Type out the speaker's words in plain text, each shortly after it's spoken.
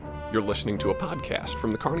You're listening to a podcast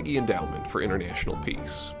from the Carnegie Endowment for International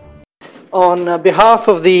Peace. On behalf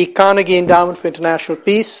of the Carnegie Endowment for International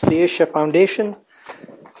Peace, the Asia Foundation,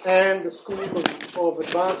 and the School of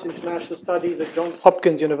Advanced International Studies at Johns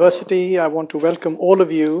Hopkins University, I want to welcome all of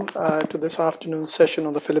you to this afternoon's session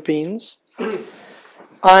on the Philippines.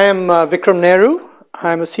 I am Vikram Nehru.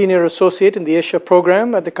 I am a senior associate in the Asia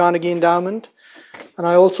program at the Carnegie Endowment, and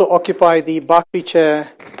I also occupy the Bakri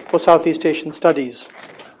Chair for Southeast Asian Studies.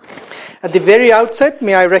 At the very outset,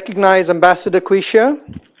 may I recognize Ambassador Quisha.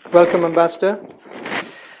 Welcome, Ambassador.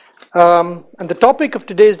 And the topic of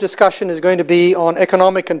today's discussion is going to be on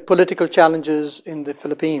economic and political challenges in the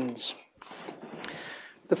Philippines.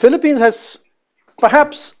 The Philippines has,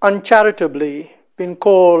 perhaps uncharitably, been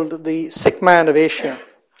called the sick man of Asia.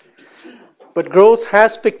 But growth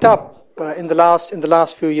has picked up in the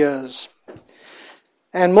last few years.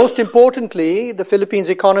 And most importantly, the Philippines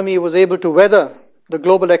economy was able to weather the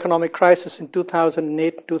global economic crisis in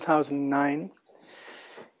 2008-2009.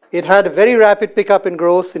 It had a very rapid pickup in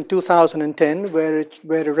growth in 2010, where it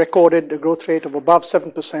recorded a growth rate of above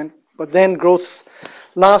 7%. But then growth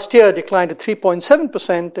last year declined to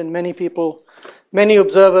 3.7%, and many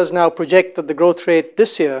observers now project that the growth rate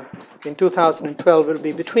this year, in 2012, will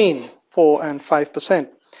be between 4 and 5%.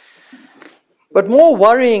 But more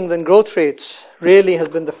worrying than growth rates really has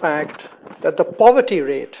been the fact that the poverty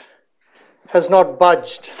rate has not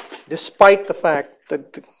budged, despite the fact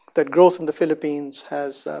that growth in the Philippines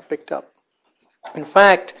has picked up. In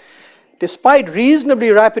fact, despite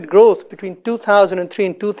reasonably rapid growth between 2003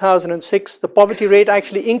 and 2006, the poverty rate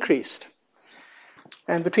actually increased.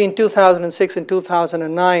 And between 2006 and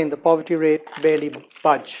 2009, the poverty rate barely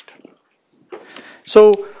budged.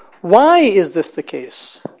 So why is this the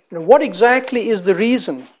case? What exactly is the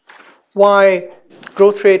reason why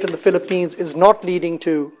growth rate in the Philippines is not leading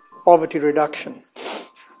to poverty reduction?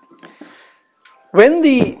 When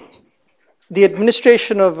the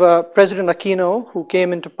administration of President Aquino, who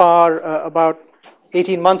came into power about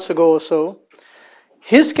 18 months ago or so,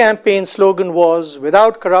 his campaign slogan was,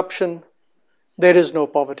 "Without corruption, there is no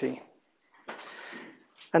poverty."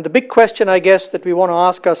 And the big question, I guess, that we want to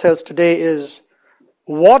ask ourselves today is,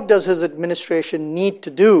 what does his administration need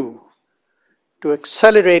to do to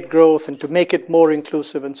accelerate growth and to make it more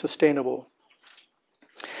inclusive and sustainable?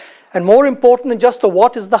 And more important than just the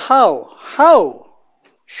what is the how. How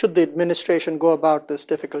should the administration go about this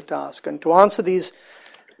difficult task? And to answer these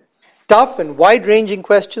tough and wide-ranging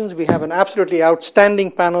questions, we have an absolutely outstanding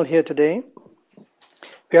panel here today.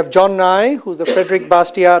 We have John Nye, who's the Frederick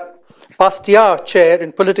Bastiat Chair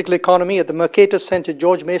in Political Economy at the Mercatus Center,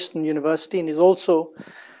 George Mason University, and is also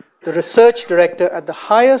the Research Director at the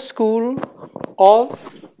Higher School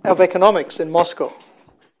of Economics in Moscow.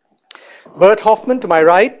 Bert Hoffman, to my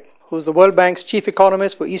right, who's the World Bank's Chief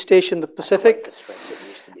Economist for East Asia and the Pacific,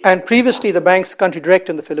 and previously the bank's Country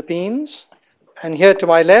Director in the Philippines. And here to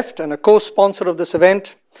my left, and a co-sponsor of this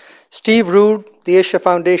event, Steve Rood, the Asia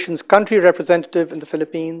Foundation's Country Representative in the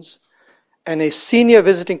Philippines, and a Senior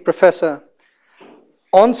Visiting Professor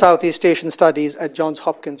on Southeast Asian Studies at Johns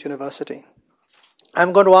Hopkins University.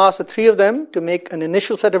 I'm going to ask the three of them to make an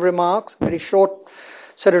initial set of remarks, a very short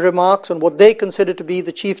set of remarks on what they consider to be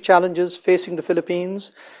the chief challenges facing the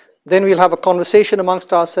Philippines. Then we'll have a conversation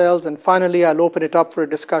amongst ourselves, and finally I'll open it up for a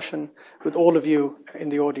discussion with all of you in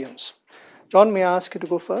the audience. John, may I ask you to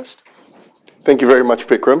go first? Thank you very much,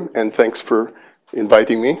 Vikram, and thanks for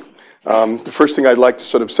inviting me. The first thing I'd like to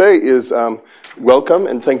sort of say is welcome,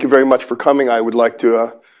 and thank you very much for coming. I would like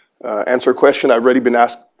to answer a question I've already been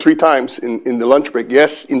asked 3 times in the lunch break.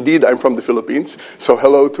 Yes, indeed, I'm from the Philippines, so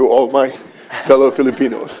hello to all my fellow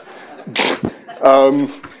Filipinos.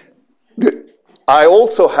 I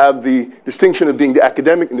also have the distinction of being the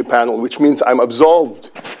academic in the panel, which means I'm absolved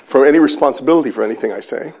from any responsibility for anything I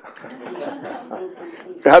say.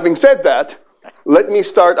 Having said that, let me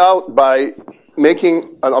start out by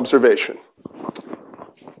making an observation.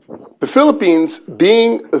 The Philippines,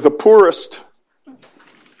 being the poorest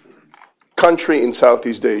country in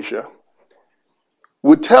Southeast Asia,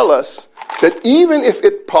 would tell us that even if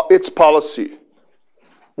its policy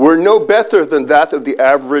were no better than that of the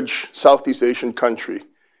average Southeast Asian country,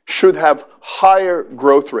 should have higher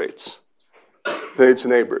growth rates than its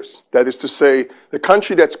neighbors. That is to say, the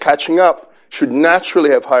country that's catching up should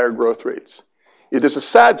naturally have higher growth rates. It is a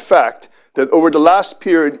sad fact that over the last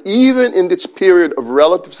period, even in its period of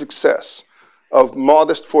relative success, of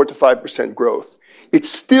modest 4 to 5% growth, it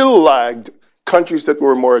still lagged countries that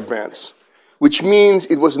were more advanced, which means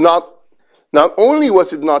it was not only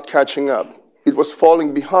was it not catching up, it was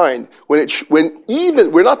falling behind when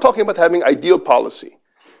we're not talking about having ideal policy.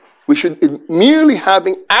 merely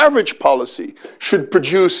having average policy should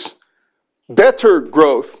produce better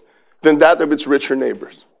growth than that of its richer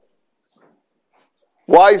neighbors.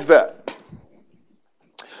 Why is that?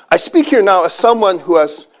 I speak here now as someone who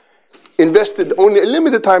has invested only a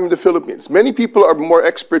limited time in the Philippines. Many people are more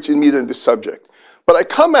experts in me than this subject. But I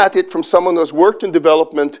come at it from someone who has worked in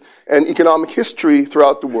development and economic history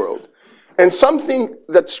throughout the world. And something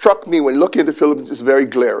that struck me when looking at the Philippines is very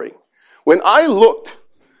glaring. When I looked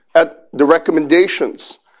at the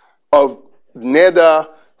recommendations of NEDA,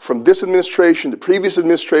 from this administration, the previous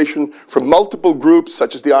administration, from multiple groups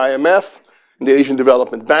such as the IMF and the Asian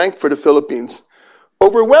Development Bank for the Philippines,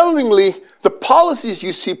 overwhelmingly, the policies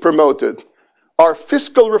you see promoted are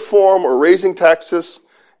fiscal reform or raising taxes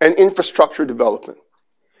and infrastructure development.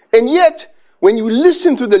 And yet, when you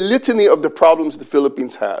listen to the litany of the problems the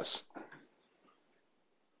Philippines has,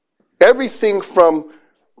 everything from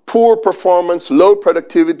poor performance, low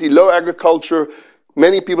productivity, low agriculture,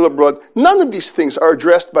 many people abroad, none of these things are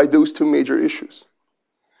addressed by those two major issues.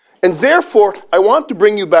 And therefore, I want to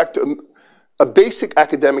bring you back to a basic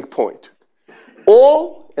academic point.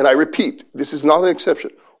 All, and I repeat, this is not an exception,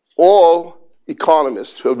 all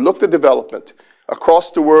economists who have looked at development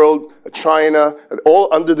across the world, China, and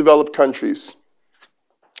all underdeveloped countries,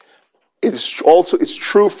 it's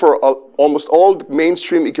true for almost all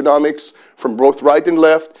mainstream economics from both right and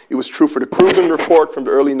left. It was true for the Krugman report from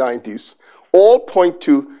the early 90s. All point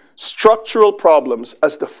to structural problems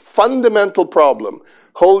as the fundamental problem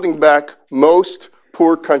holding back most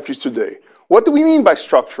poor countries today. What do we mean by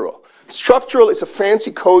structural? Structural is a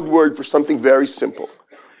fancy code word for something very simple.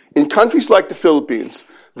 In countries like the Philippines,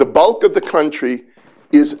 the bulk of the country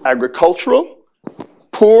is agricultural,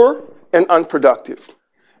 poor, and unproductive.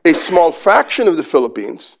 A small fraction of the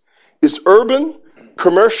Philippines is urban,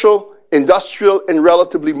 commercial, industrial, and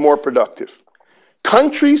relatively more productive.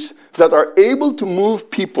 Countries that are able to move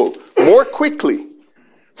people more quickly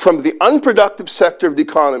from the unproductive sector of the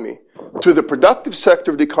economy to the productive sector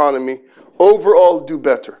of the economy overall do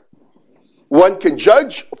better. One can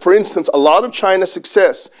judge, for instance, a lot of China's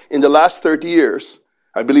success in the last 30 years,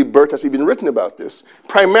 I believe Bert has even written about this,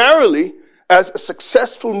 primarily as a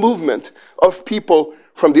successful movement of people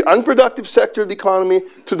from the unproductive sector of the economy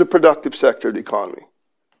to the productive sector of the economy.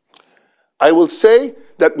 I will say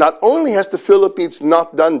that not only has the Philippines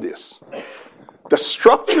not done this, the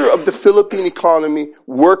structure of the Philippine economy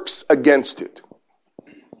works against it.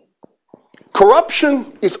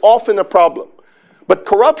 Corruption is often a problem, but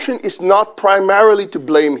corruption is not primarily to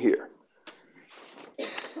blame here.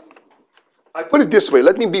 I put it this way,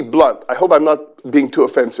 let me be blunt. I hope I'm not being too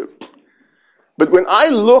offensive. But when I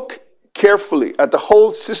look carefully at the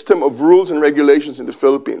whole system of rules and regulations in the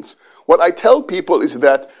Philippines, what I tell people is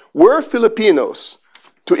that were Filipinos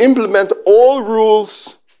to implement all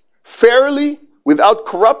rules fairly, without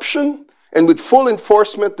corruption, and with full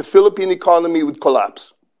enforcement, the Philippine economy would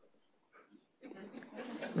collapse.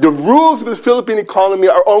 The rules of the Philippine economy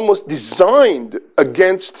are almost designed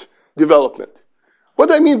against development. What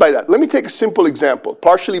do I mean by that? Let me take a simple example,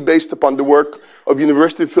 partially based upon the work of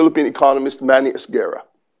University of Philippine economist Manny Esguerra.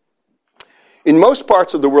 In most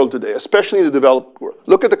parts of the world today, especially in the developed world,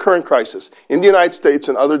 look at the current crisis. In the United States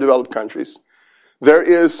and other developed countries, there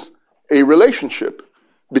is a relationship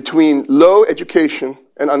between low education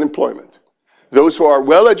and unemployment. Those who are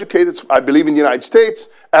well educated, I believe in the United States,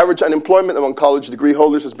 average unemployment among college degree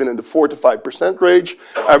holders has been in the 4 to 5% range.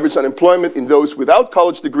 Average unemployment in those without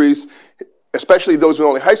college degrees, especially those with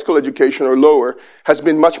only high school education or lower, has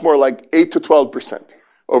been much more like 8 to 12%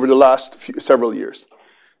 over the last several years.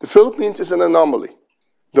 The Philippines is an anomaly.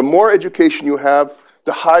 The more education you have,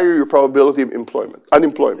 the higher your probability of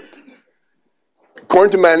unemployment.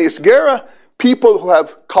 According to Manny Esguerra, people who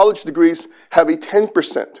have college degrees have a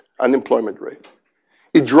 10% unemployment rate.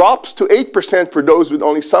 It drops to 8% for those with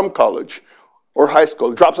only some college or high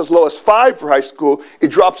school. It drops as low as 5% for high school. It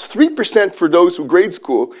drops 3% for those who grade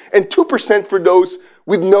school, and 2% for those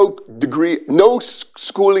with no degree, no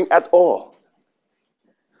schooling at all.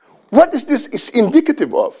 What is this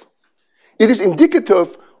indicative of? It is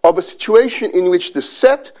indicative of a situation in which the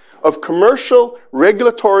set of commercial,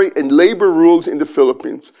 regulatory, and labor rules in the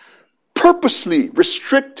Philippines purposely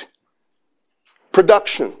restrict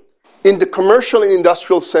production in the commercial and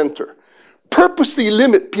industrial center, purposely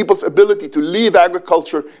limit people's ability to leave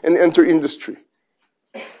agriculture and enter industry.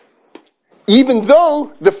 Even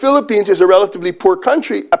though the Philippines is a relatively poor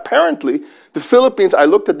country, apparently the Philippines, I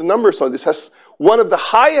looked at the numbers on this, has one of the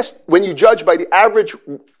highest, when you judge by the average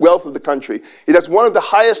wealth of the country, it has one of the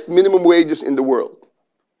highest minimum wages in the world.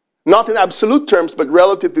 Not in absolute terms, but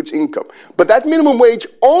relative to its income. But that minimum wage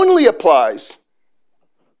only applies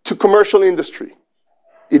to commercial industry.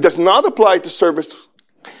 It does not apply to service,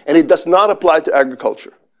 and it does not apply to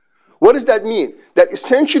agriculture. What does that mean? That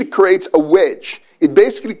essentially creates a wedge. It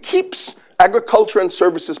basically keeps agriculture and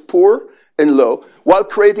services poor and low while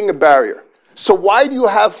creating a barrier. So why do you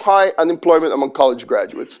have high unemployment among college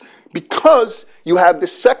graduates? Because you have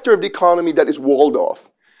this sector of the economy that is walled off.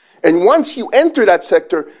 And once you enter that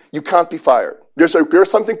sector, you can't be fired. There's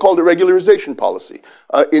something called a regularization policy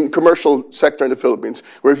in commercial sector in the Philippines,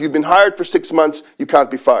 where if you've been hired for 6 months, you can't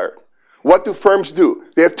be fired. What do firms do?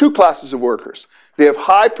 They have two classes of workers. They have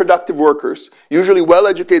high productive workers, usually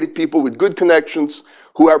well-educated people with good connections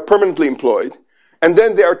who are permanently employed. And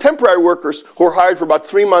then there are temporary workers who are hired for about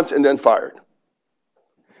 3 months and then fired.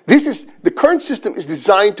 The current system is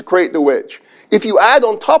designed to create the wedge. If you add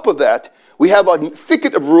on top of that, we have a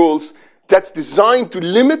thicket of rules that's designed to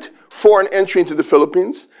limit foreign entry into the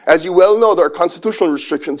Philippines. As you well know, there are constitutional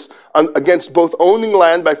restrictions against both owning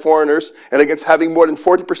land by foreigners and against having more than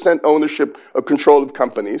 40% ownership of control of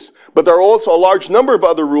companies. But there are also a large number of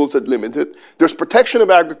other rules that limit it. There's protection of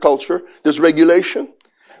agriculture. There's regulation.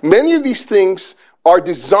 Many of these things are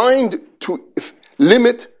designed to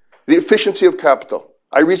limit the efficiency of capital.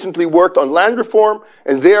 I recently worked on land reform,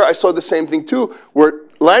 and there I saw the same thing too, where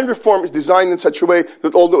land reform is designed in such a way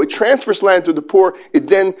that although it transfers land to the poor, it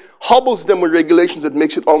then hobbles them with regulations that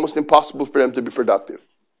makes it almost impossible for them to be productive.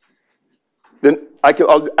 Then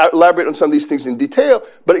I'll elaborate on some of these things in detail,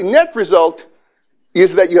 but a net result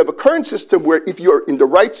is that you have a current system where if you're in the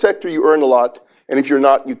right sector, you earn a lot, and if you're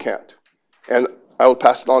not, you can't. And I will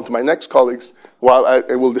pass it on to my next colleagues while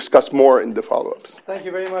I will discuss more in the follow-ups. Thank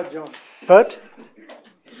you very much, John. Bert?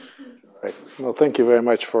 Right. Well, thank you very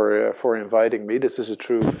much for inviting me. This is a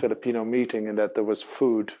true Filipino meeting in that there was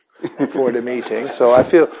food for the meeting, so I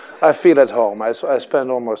feel at home. I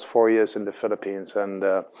spent almost 4 years in the Philippines and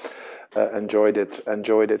enjoyed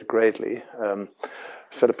it greatly.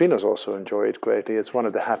 Filipinos also enjoy it greatly. It's one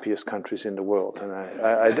of the happiest countries in the world, and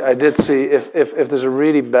I did see if there's a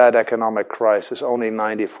really bad economic crisis, only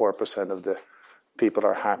 94% of the people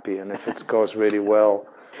are happy, and if it goes really well,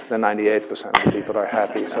 then 98% of the people are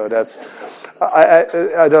happy. So that's,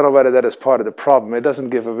 I don't know whether that is part of the problem. It doesn't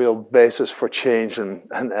give a real basis for change and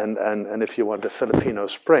if you want, the Filipino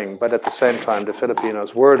spring. But at the same time, the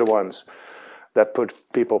Filipinos were the ones that put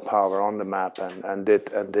people power on the map and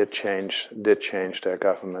did change their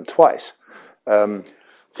government twice.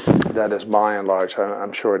 That is by and large,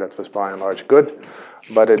 I'm sure that was by and large good,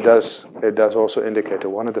 but it does also indicate that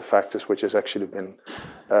one of the factors which has actually been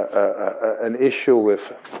an issue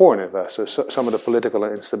with foreign investors, some of the political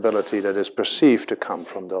instability that is perceived to come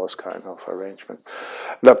from those kind of arrangements.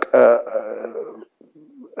 Look,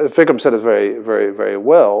 Vikram said it very, very, very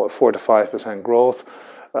well. 4 to 5% growth.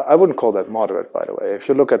 I wouldn't call that moderate, by the way. If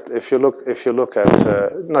you look at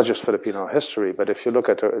not just Filipino history, but if you look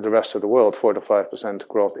at the rest of the world, 4 to 5%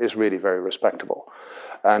 growth is really very respectable,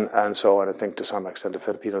 and I think to some extent the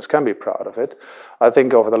Filipinos can be proud of it. I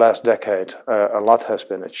think over the last decade, a lot has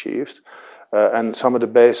been achieved, and some of the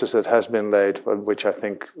basis that has been laid, which I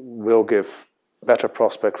think will give better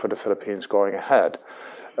prospect for the Philippines going ahead.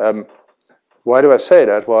 Why do I say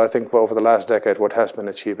that? Well, I think over the last decade, what has been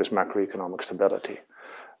achieved is macroeconomic stability.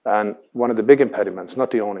 And one of the big impediments, not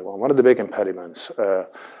the only one of the big impediments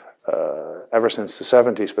ever since the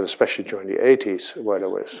 70s, but especially during the 80s, where there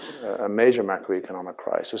was a major macroeconomic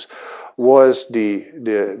crisis, was the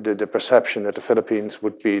perception that the Philippines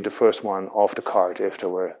would be the first one off the cart if there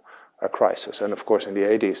were a crisis. And of course, in the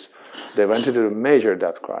 80s, they went into a major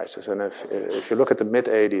debt crisis. And if you look at the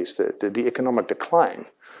mid-80s, the economic decline,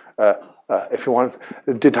 if you want,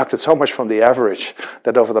 deducted so much from the average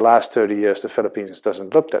that over the last 30 years the Philippines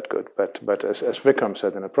doesn't look that good. But as Vikram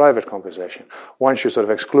said in a private conversation, once you sort of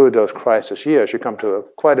exclude those crisis years, you come to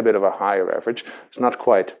quite a bit of a higher average. It's not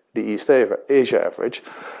quite the East Asia average,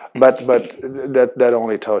 but that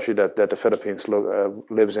only tells you that the Philippines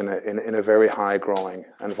lives in a very high growing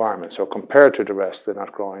environment. So compared to the rest, they're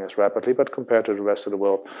not growing as rapidly, but compared to the rest of the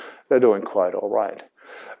world, they're doing quite all right.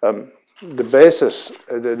 The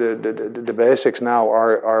basics now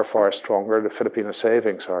are far stronger. The Filipino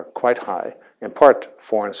savings are quite high. In part,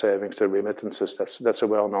 foreign savings, the remittances, that's a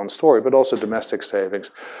well-known story, but also domestic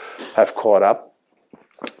savings have caught up.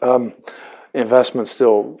 Investment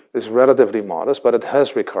still is relatively modest, but it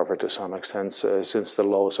has recovered to some extent since the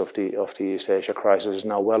lows of the East Asia crisis. Is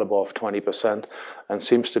now well above 20% and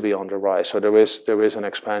seems to be on the rise. So there is an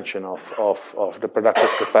expansion of the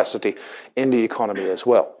productive capacity in the economy as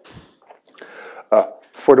well.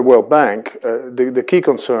 For the World Bank, the key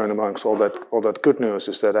concern amongst all that good news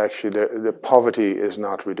is that actually the poverty is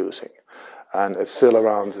not reducing. and it's still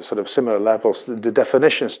around sort of similar levels. The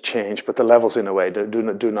definitions change, but the levels in a way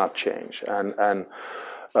do not change. And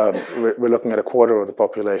we're looking at a quarter of the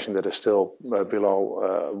population that is still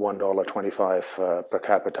below $1.25 per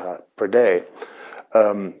capita per day.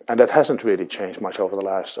 And that hasn't really changed much over the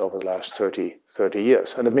last 30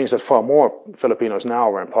 years. And it means that far more Filipinos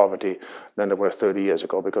now are in poverty than there were 30 years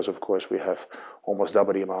ago, because of course we have almost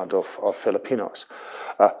double the amount of Filipinos.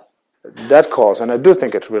 That cause, and I do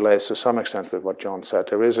think it relates to some extent with what John said,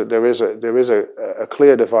 there is a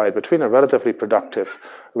clear divide between a relatively productive,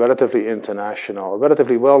 relatively international,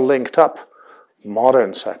 relatively well linked up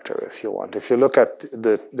modern sector, if you want. If you look at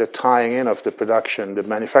the tying in of the production, the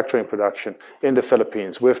manufacturing production in the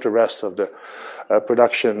Philippines with the rest of the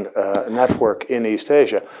production network in East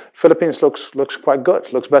Asia, Philippines looks quite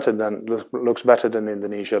good. Looks better than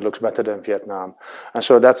Indonesia. Looks better than Vietnam. And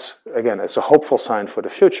so that's, again, it's a hopeful sign for the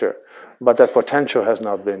future. But that potential has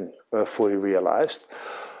not been fully realized.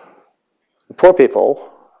 Poor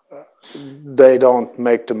people, they don't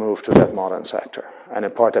make the move to that modern sector. And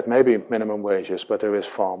in part that may be minimum wages, but there is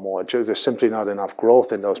far more. There's simply not enough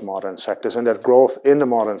growth in those modern sectors, and that growth in the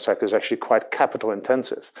modern sector is actually quite capital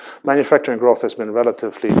intensive. Manufacturing growth has been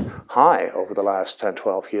relatively high over the last 10,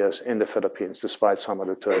 12 years in the Philippines, despite some of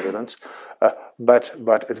the turbulence, but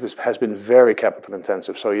it has been very capital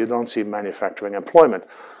intensive, so you don't see manufacturing employment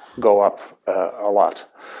go up a lot.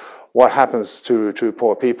 What happens to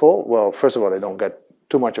poor people? Well, first of all, they don't get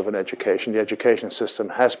too much of an education. The education system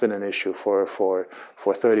has been an issue for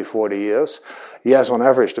 30, 40 years. Yes, on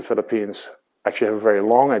average, the Philippines actually have a very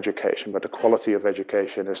long education, but the quality of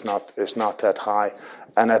education is not that high.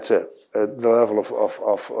 And at the level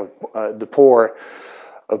of the poor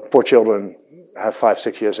children have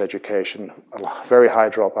 5-6 years education, a very high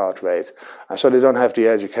dropout rate, and so they don't have the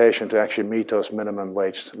education to actually meet those minimum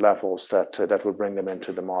wage levels that would bring them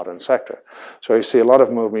into the modern sector. So you see a lot of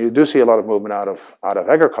movement. You do see a lot of movement out of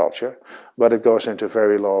agriculture, but it goes into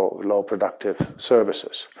very low productive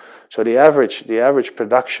services. So the average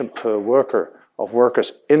production per worker of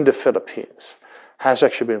workers in the Philippines has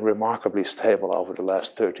actually been remarkably stable over the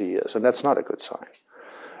last 30 years, and that's not a good sign.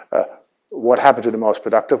 What happened to the most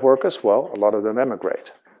productive workers? Well, a lot of them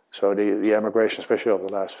emigrate. So the emigration, especially over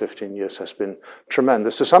the last 15 years, has been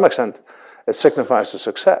tremendous. To some extent, it signifies a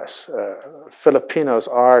success. Filipinos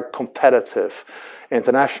are competitive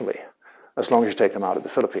internationally, as long as you take them out of the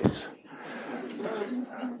Philippines.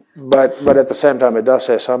 But at the same time, it does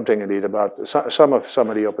say something, indeed, about some of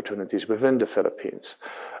the opportunities within the Philippines.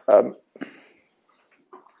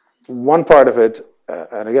 One part of it,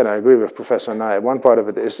 and again, I agree with Professor Nye, one part of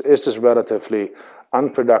it is this relatively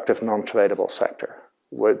unproductive, non-tradable sector.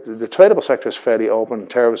 Where the tradable sector is fairly open,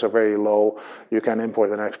 tariffs are very low, you can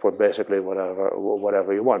import and export basically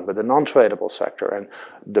whatever you want. But the non-tradable sector and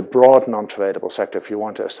the broad non-tradable sector, if you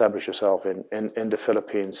want to establish yourself in the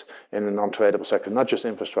Philippines in the non-tradable sector, not just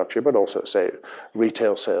infrastructure, but also, say,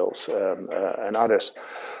 retail sales and others,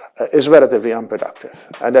 is relatively unproductive.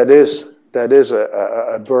 And that is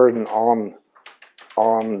a burden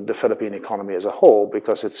on the Philippine economy as a whole,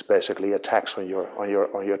 because it's basically a tax on your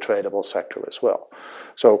tradable sector as well.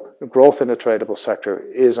 So growth in the tradable sector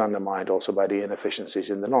is undermined also by the inefficiencies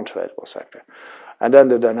in the non-tradable sector. And then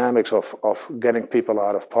the dynamics of getting people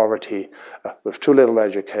out of poverty with too little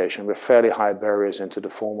education, with fairly high barriers into the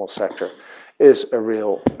formal sector, is a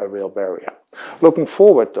real barrier. Looking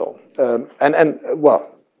forward, though,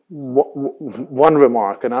 one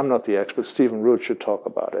remark, and I'm not the expert, Stephen Root should talk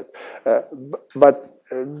about it, but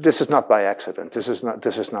this is not by accident. This is not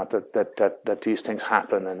that these things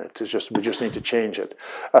happen, and it's just we just need to change it.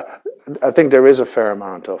 I think there is a fair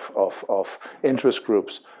amount of interest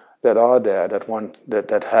groups that are there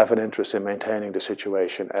that have an interest in maintaining the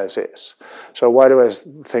situation as is. So why do I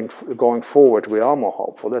think going forward we are more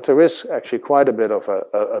hopeful? That there is actually quite a bit of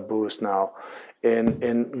a boost now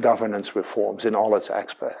in governance reforms in all its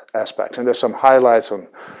aspects. And there's some highlights on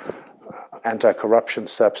anti-corruption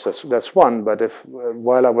steps. That's one. But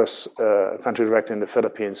while I was country director in the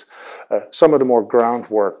Philippines, some of the more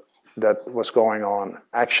groundwork that was going on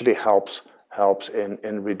actually helps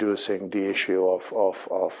in reducing the issue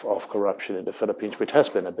of corruption in the Philippines, which has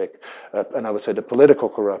been a big, and I would say the political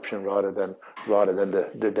corruption rather than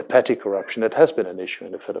the petty corruption that has been an issue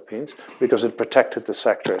in the Philippines, because it protected the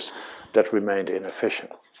sectors that remained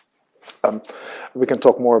inefficient. We can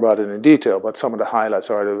talk more about it in detail, but some of the highlights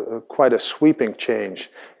are quite a sweeping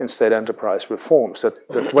change in state enterprise reforms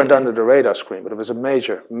that went under the radar screen, but it was a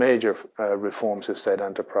major reforms in state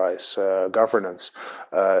enterprise governance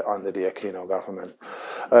under the Aquino government.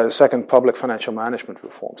 The second, public financial management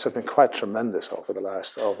reforms have been quite tremendous over the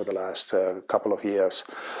last couple of years.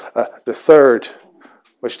 The third,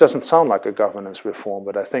 which doesn't sound like a governance reform,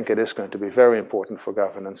 but I think it is going to be very important for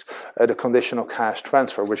governance, the conditional cash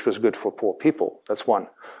transfer, which was good for poor people. That's one.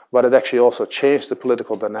 But it actually also changed the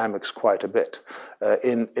political dynamics quite a bit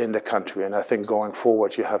in the country. And I think going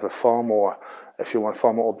forward, you have a far more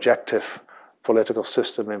objective political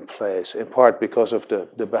system in place, in part because of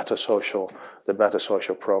the better social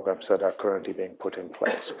programs that are currently being put in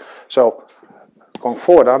place. So going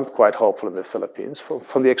forward, I'm quite hopeful in the Philippines.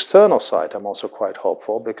 From the external side, I'm also quite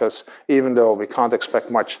hopeful because even though we can't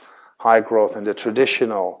expect much high growth in the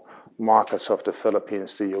traditional markets of the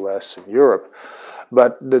Philippines, the US, and Europe,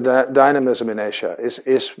 but the dynamism in Asia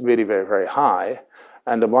is really very, very high.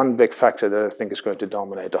 And the one big factor that I think is going to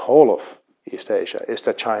dominate the whole of East Asia is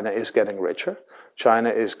that China is getting richer. China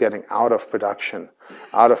is getting out of production,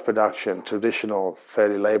 traditional,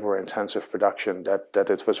 fairly labor-intensive production that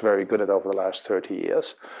it was very good at over the last 30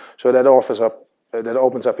 years. So that opens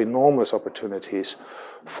up enormous opportunities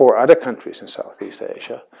for other countries in Southeast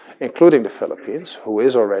Asia, including the Philippines,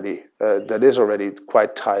 that is already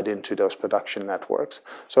quite tied into those production networks.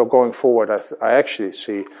 So going forward, I actually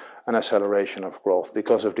see an acceleration of growth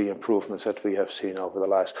because of the improvements that we have seen over the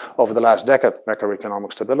last decade.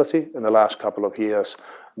 Macroeconomic stability in the last couple of years,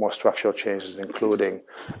 more structural changes, including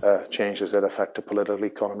changes that affect the political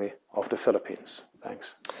economy of the Philippines.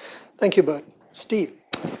 Thanks. Thank you, Bert. Steve.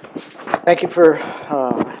 Thank you for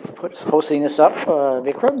hosting this up,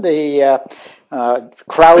 Vikram. The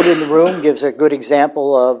crowd in the room gives a good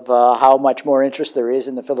example of how much more interest there is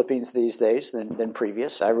in the Philippines these days than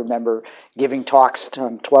previous. I remember giving talks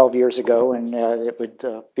 12 years ago, and it would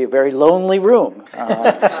be a very lonely room.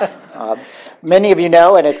 Many of you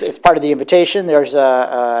know, and it's part of the invitation, there's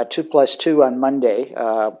a 2+2 on Monday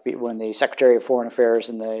when the Secretary of Foreign Affairs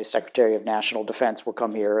and the Secretary of National Defense will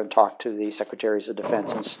come here and talk to the Secretaries of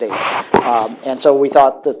Defense and State. And so we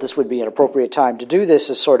thought that this would be an appropriate time to do this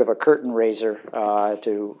as sort of a curtain raiser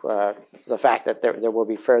to the fact that there will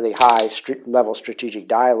be fairly high level strategic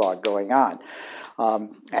dialogue going on.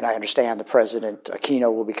 And I understand the President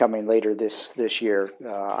Aquino will be coming later this year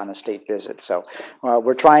on a state visit. So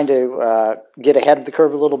we're trying to get ahead of the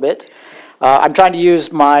curve a little bit. I'm trying to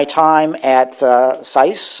use my time at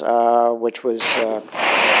SAIS, which was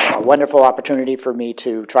a wonderful opportunity for me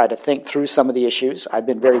to try to think through some of the issues. I've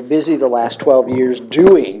been very busy the last 12 years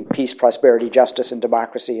doing peace, prosperity, justice, and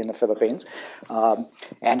democracy in the Philippines.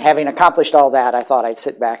 And having accomplished all that, I thought I'd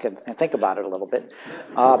sit back and think about it a little bit.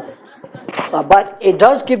 But it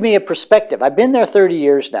does give me a perspective. I've been there 30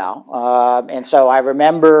 years now, and so I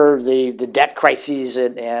remember the debt crises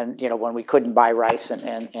and when we couldn't buy rice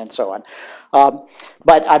and so on.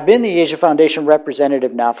 But I've been the Asia Foundation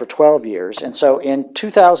representative now for 12 years, and so in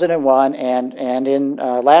 2001 and in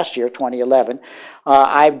last year, 2011,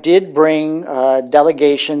 I did bring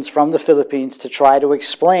delegations from the Philippines to try to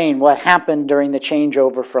explain what happened during the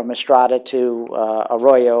changeover from Estrada to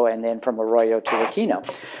Arroyo and then from Arroyo to Aquino.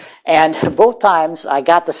 And both times I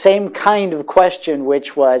got the same kind of question,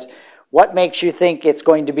 which was, what makes you think it's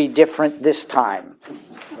going to be different this time?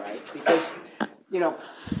 Right? Because,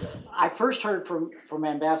 I first heard from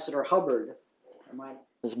Ambassador Hubbard.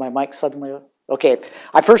 Is my mic suddenly on? Okay.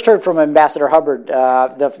 I first heard from Ambassador Hubbard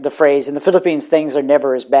the phrase, in the Philippines, things are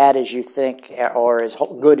never as bad as you think or as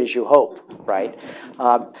good as you hope, right?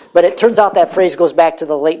 But it turns out that phrase goes back to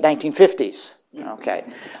the late 1950s. Okay.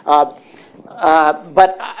 But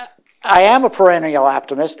I am a perennial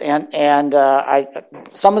optimist, and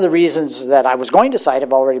some of the reasons that I was going to cite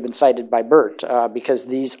have already been cited by Bert, because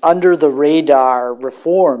these under-the-radar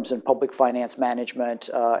reforms in public finance management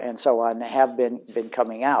and so on have been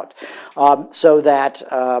coming out. So that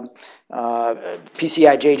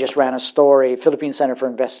PCIJ just ran a story, Philippine Center for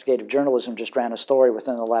Investigative Journalism just ran a story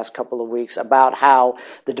within the last couple of weeks about how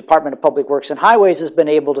the Department of Public Works and Highways has been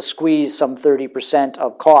able to squeeze some 30%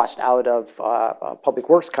 of cost out of public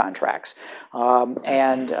works contracts.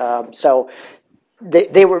 So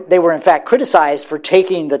they were in fact criticized for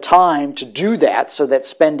taking the time to do that so that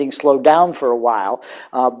spending slowed down for a while.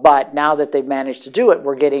 But now that they've managed to do it,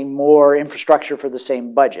 we're getting more infrastructure for the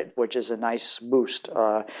same budget, which is a nice boost.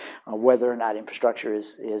 Whether or not infrastructure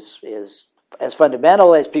is as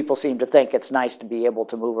fundamental as people seem to think, it's nice to be able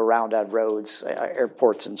to move around on roads,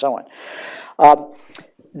 airports, and so on.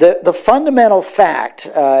 The fundamental fact,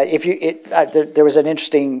 there was an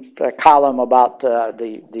interesting column about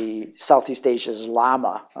the Southeast Asia's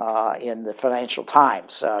llama in the Financial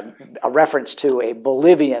Times, a reference to a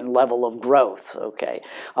Bolivian level of growth, okay,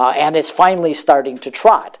 and it's finally starting to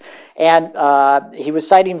trot. And he was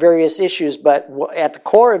citing various issues, but at the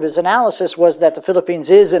core of his analysis was that the Philippines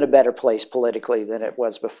is in a better place politically than it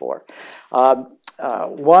was before.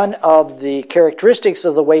 One of the characteristics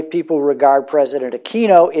of the way people regard President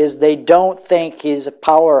Aquino is they don't think he's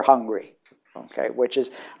power hungry, okay, which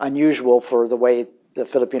is unusual for the way the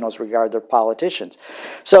Filipinos regard their politicians.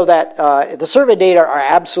 So that the survey data are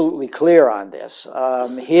absolutely clear on this.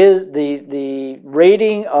 The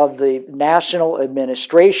rating of the national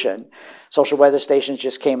administration, Social Weather Stations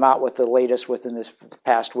just came out with the latest within this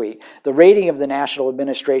past week. The rating of the national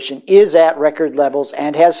administration is at record levels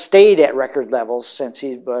and has stayed at record levels since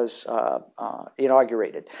he was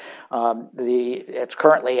inaugurated. It's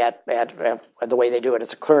currently at the way they do it,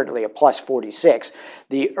 it's currently a plus 46.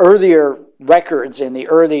 The earlier records in the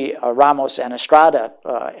early Ramos and Estrada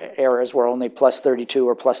eras were only plus 32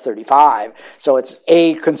 or plus 35. So it's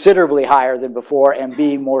A, considerably higher than before, and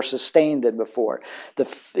B, more sustained than before.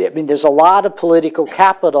 There's a lot of political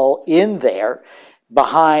capital in there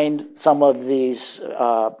behind some of these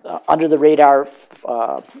under-the-radar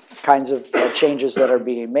kinds of changes that are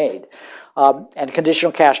being made. And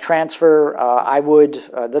conditional cash transfer,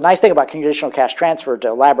 the nice thing about conditional cash transfer, to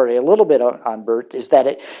elaborate a little bit on Bert, is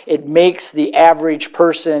that it makes the average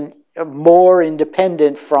person more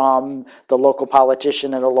independent from the local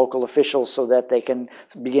politician and the local officials so that they can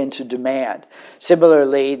begin to demand.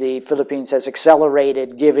 Similarly, the Philippines has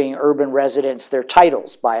accelerated giving urban residents their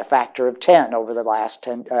titles by a factor of 10 over the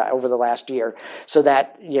last year, so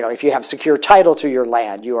that, if you have secure title to your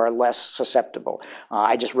land, you are less susceptible.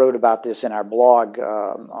 I just wrote about this in our blog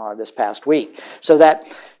this past week. So that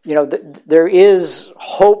there is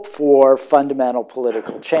hope for fundamental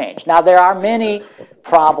political change. Now, there are many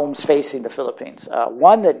problems facing the Philippines.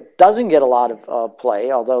 One that doesn't get a lot of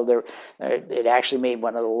play, although it actually made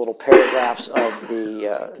one of the little paragraphs of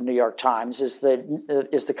the New York Times, is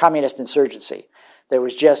the communist insurgency. There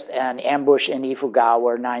was just an ambush in Ifugao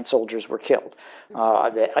where 9 soldiers were killed.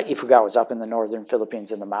 Ifugao is up in the northern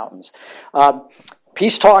Philippines in the mountains.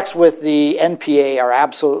 Peace talks with the NPA are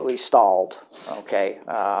absolutely stalled. Okay,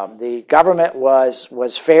 the government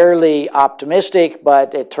was fairly optimistic,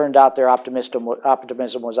 but it turned out their optimism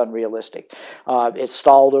was unrealistic. It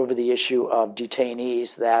stalled over the issue of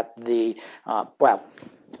detainees.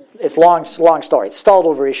 It's long story. It stalled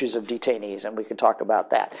over issues of detainees, and we can talk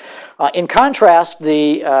about that. In contrast,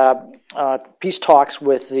 the peace talks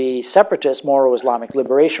with the separatist Moro Islamic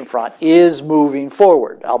Liberation Front is moving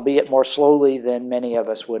forward, albeit more slowly than many of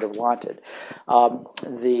us would have wanted.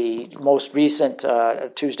 The most recent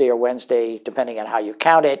Tuesday or Wednesday, depending on how you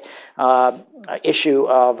count it, issue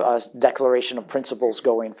of a Declaration of Principles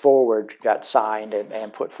going forward got signed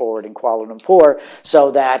and put forward in Kuala Lumpur,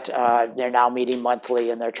 so that they're now meeting monthly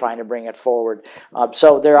and they're trying to bring it forward.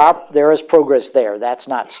 So there is progress there. That's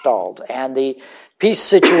not stalled. And the peace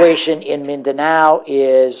situation in Mindanao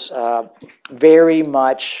is very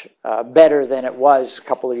much better than it was a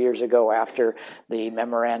couple of years ago after the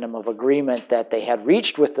memorandum of agreement that they had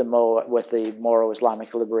reached with the Moro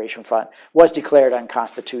Islamic Liberation Front was declared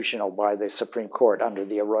unconstitutional by the Supreme Court under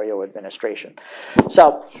the Arroyo administration.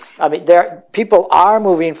 So, people are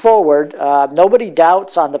moving forward. Nobody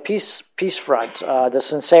doubts on the peace front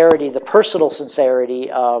the personal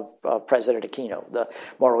sincerity of President Aquino. The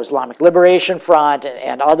Moro Islamic Liberation Front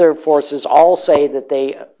and other forces all say that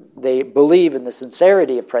they believe in the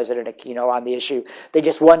sincerity of President Aquino on the issue. They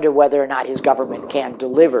just wonder whether or not his government can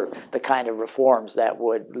deliver the kind of reforms that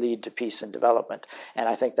would lead to peace and development. And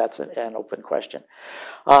I think that's an open question.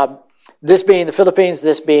 This being the Philippines,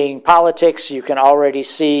 this being politics, you can already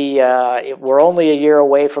see we're only a year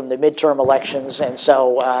away from the midterm elections, and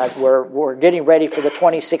so we're getting ready for the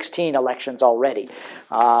 2016 elections already.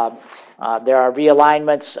 There are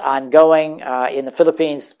realignments ongoing in the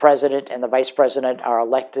Philippines. The president and the vice president are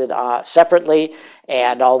elected separately,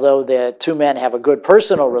 and although the two men have a good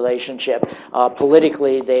personal relationship,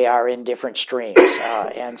 politically they are in different streams.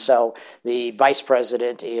 And so the vice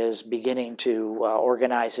president is beginning to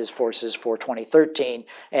organize his forces for 2013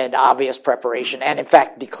 and obvious preparation, and in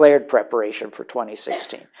fact declared preparation for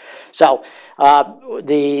 2016. So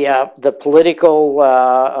the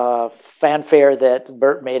political fanfare that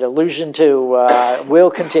Bert made allusion tradition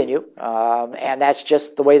will continue, and that's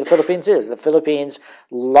just the way the Philippines is. The Philippines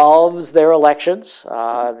loves their elections.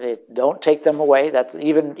 Don't take them away. That's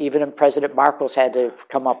even President Marcos had to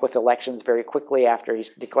come up with elections very quickly after he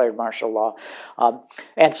declared martial law,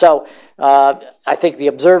 and so I think the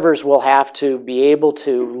observers will have to be able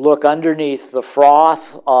to look underneath the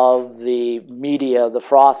froth of the media, the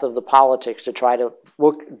froth of the politics, to try to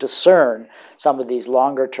discern some of these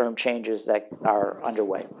longer-term changes that are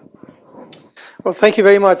underway. Well, thank you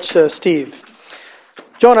very much, Steve.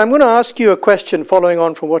 John, I'm going to ask you a question following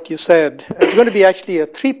on from what you said. It's going to be actually a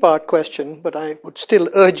three-part question, but I would still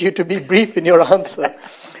urge you to be brief in your answer.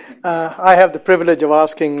 I have the privilege of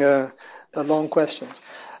asking long questions.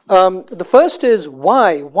 The first is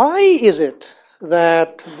why? Why is it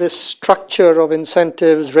that this structure of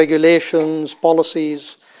incentives, regulations,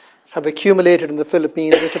 policies have accumulated in the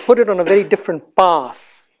Philippines, which have put it on a very different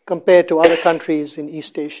path compared to other countries in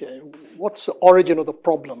East Asia? What's the origin of the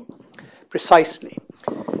problem, precisely?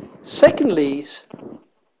 Secondly,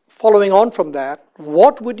 following on from that,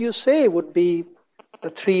 what would you say would be the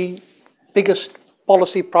three biggest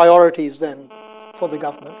policy priorities then for the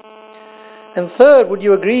government? And third, would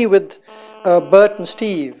you agree with Bert and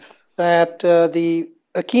Steve that the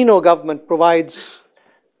Aquino government provides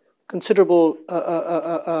considerable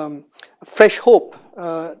fresh hope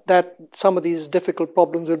that some of these difficult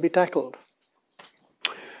problems will be tackled?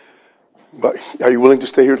 But are you willing to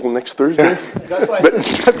stay here till next Thursday? That's why I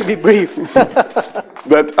have to be brief.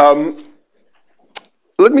 But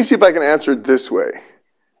let me see if I can answer it this way.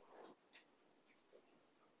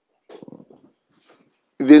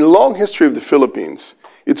 The long history of the Philippines,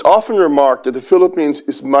 it's often remarked that the Philippines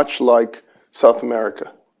is much like South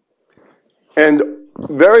America. And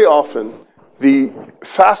very often, the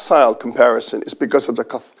facile comparison is because of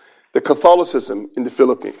the Catholicism in the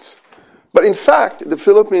Philippines. But in fact, the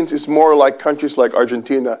Philippines is more like countries like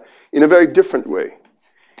Argentina in a very different way.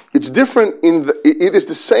 It's different it is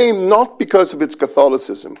the same not because of its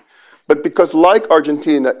Catholicism, but because like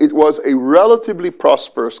Argentina, it was a relatively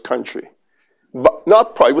prosperous country. But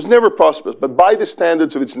it was never prosperous, but by the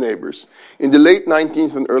standards of its neighbors in the late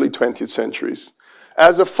 19th and early 20th centuries,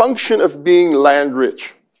 as a function of being land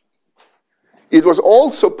rich. It was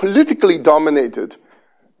also politically dominated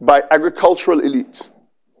by agricultural elites.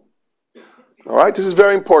 All right, this is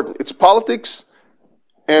very important. Its politics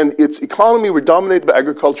and its economy were dominated by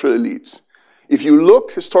agricultural elites. If you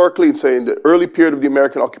look historically and say in the early period of the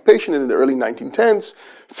American occupation in the early 1910s,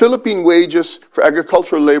 Philippine wages for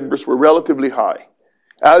agricultural laborers were relatively high,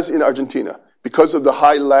 as in Argentina, because of the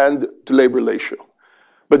high land-to-labor ratio.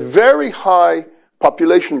 But very high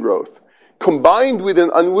population growth, combined with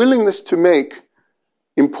an unwillingness to make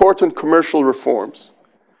important commercial reforms,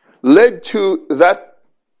 led to that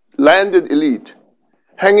landed elite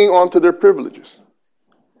hanging on to their privileges.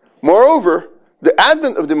 Moreover, the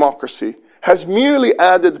advent of democracy has merely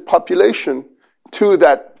added population to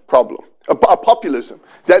that problem, a populism.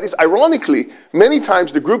 That is, ironically, many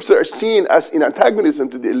times the groups that are seen as in antagonism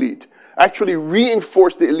to the elite actually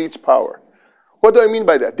reinforce the elite's power. What do I mean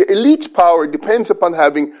by that? The elite's power depends upon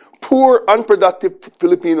having poor, unproductive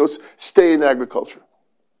Filipinos stay in agriculture.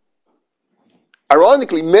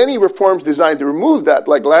 Ironically, many reforms designed to remove that,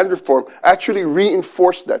 like land reform, actually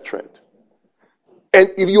reinforce that trend. And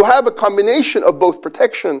if you have a combination of both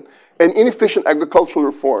protection and inefficient agricultural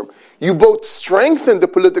reform, you both strengthen the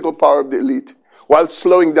political power of the elite while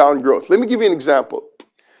slowing down growth. Let me give you an example.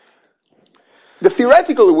 The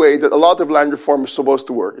theoretical way that a lot of land reform is supposed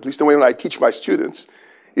to work, at least the way that I teach my students,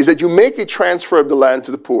 is that you make a transfer of the land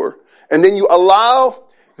to the poor, and then you allow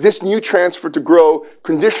this new transfer to grow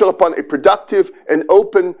conditional upon a productive and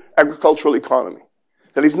open agricultural economy.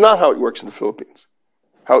 That is not how it works in the Philippines.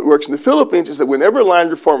 How it works in the Philippines is that whenever land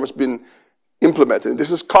reform has been implemented, and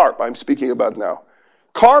this is CARP I'm speaking about now,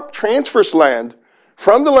 CARP transfers land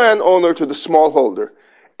from the landowner to the smallholder,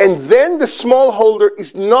 and then the smallholder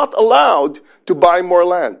is not allowed to buy more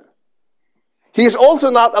land. He is also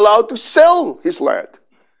not allowed to sell his land.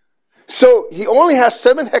 So he only has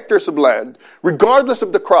 7 hectares of land, regardless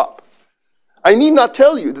of the crop. I need not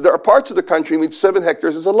tell you that there are parts of the country in which 7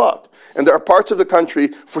 hectares is a lot. And there are parts of the country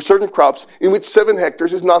for certain crops in which 7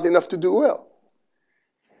 hectares is not enough to do well.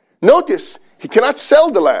 Notice, he cannot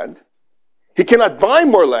sell the land, he cannot buy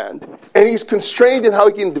more land, and he's constrained in how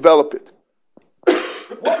he can develop it.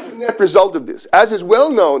 What is the net result of this? As is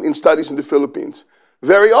well known in studies in the Philippines,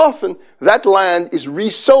 very often that land is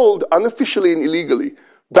resold unofficially and illegally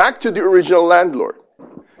back to the original landlord.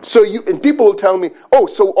 And people will tell me, oh,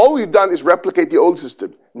 so all we've done is replicate the old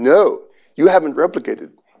system. No, you haven't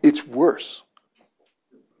replicated. It's worse.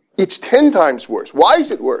 It's 10 times worse. Why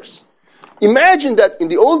is it worse? Imagine that in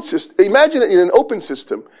the old system, imagine that in an open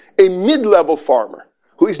system, a mid-level farmer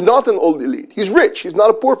who is not an old elite, he's rich, he's not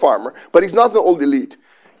a poor farmer, but he's not an old elite,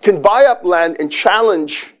 can buy up land and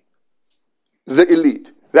challenge the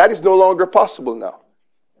elite. That is no longer possible now.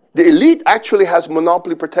 The elite actually has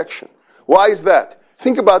monopoly protection. Why is that?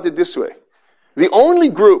 Think about it this way. The only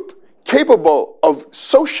group capable of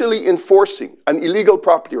socially enforcing an illegal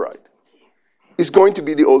property right is going to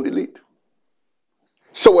be the old elite.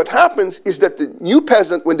 So what happens is that the new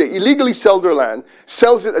peasant, when they illegally sell their land,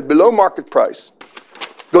 sells it at below market price,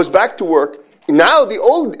 goes back to work. Now the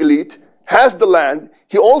old elite has the land.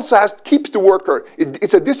 He also keeps the worker.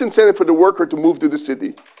 It's a disincentive for the worker to move to the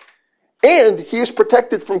city. And he is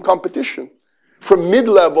protected from competition from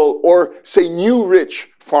mid-level or, say, new rich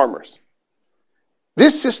farmers.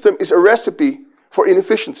 This system is a recipe for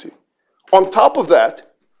inefficiency. On top of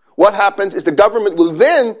that, what happens is the government will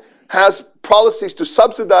then has policies to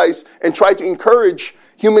subsidize and try to encourage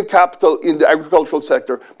human capital in the agricultural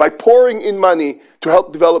sector by pouring in money to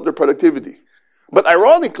help develop their productivity. But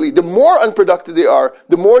ironically, the more unproductive they are,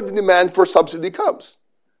 the more the demand for subsidy comes.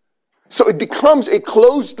 So it becomes a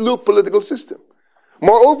closed-loop political system.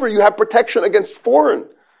 Moreover, you have protection against foreign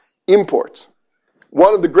imports.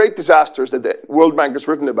 One of the great disasters that the World Bank has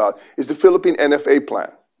written about is the Philippine NFA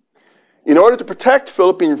plan. In order to protect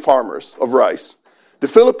Philippine farmers of rice, the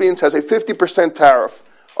Philippines has a 50% tariff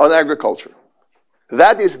on agriculture.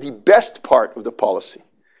 That is the best part of the policy.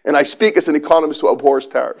 And I speak as an economist who abhors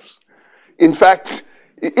tariffs. In fact,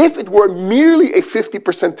 if it were merely a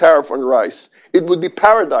 50% tariff on rice, it would be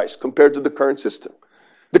paradise compared to the current system.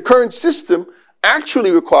 The current system actually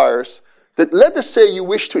requires that, let us say you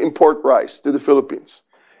wish to import rice to the Philippines.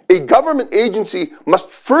 A government agency must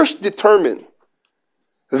first determine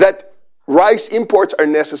that rice imports are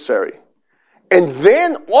necessary, and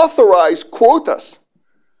then authorize quotas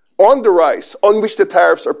on the rice on which the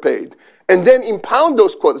tariffs are paid, and then impound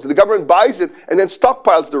those quotas. The government buys it and then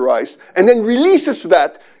stockpiles the rice, and then releases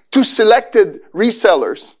that to selected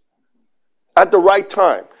resellers at the right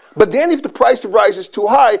time. But then if the price of rice is too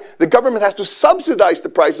high, the government has to subsidize the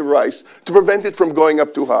price of rice to prevent it from going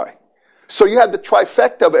up too high. So you have the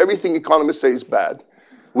trifecta of everything economists say is bad,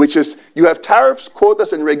 which is you have tariffs,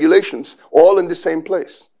 quotas, and regulations all in the same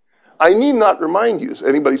place. I need not remind you, so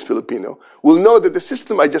anybody's Filipino, will know that the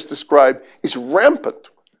system I just described is rampant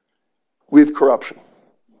with corruption.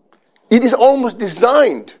 It is almost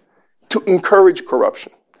designed to encourage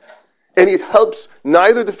corruption. And it helps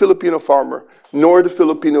neither the Filipino farmer nor the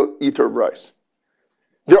Filipino eater of rice.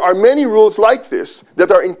 There are many rules like this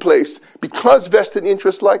that are in place because vested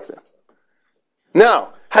interests like them.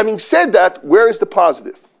 Now, having said that, where is the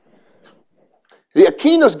positive? The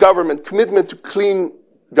Aquino's government commitment to clean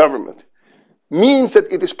government means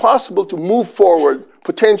that it is possible to move forward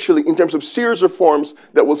potentially in terms of serious reforms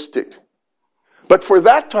that will stick. But for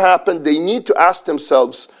that to happen, they need to ask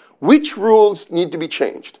themselves which rules need to be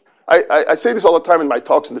changed. I say this all the time in my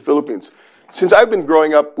talks in the Philippines. Since I've been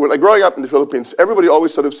growing up in the Philippines, everybody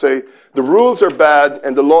always sort of say, the rules are bad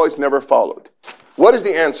and the law is never followed. What is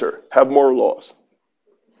the answer? Have more laws.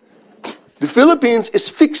 The Philippines is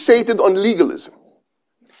fixated on legalism.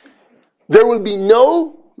 There will be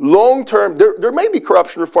no long-term, there may be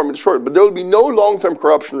corruption reform in the short, but there will be no long-term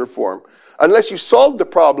corruption reform unless you solve the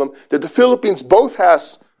problem that the Philippines both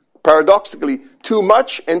has, paradoxically, too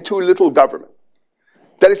much and too little government.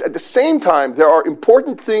 That is, at the same time, there are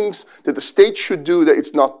important things that the state should do that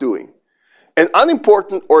it's not doing, and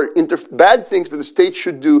unimportant or bad things that the state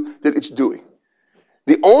should do that it's doing.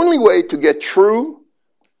 The only way to get true,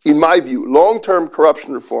 in my view, long-term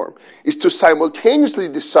corruption reform is to simultaneously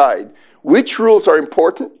decide which rules are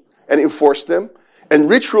important and enforce them, and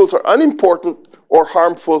which rules are unimportant or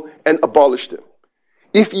harmful and abolish them.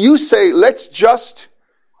 If you say, let's just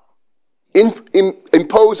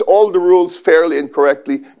impose all the rules fairly and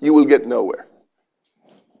correctly, you will get nowhere.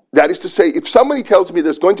 That is to say, if somebody tells me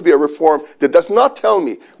there's going to be a reform that does not tell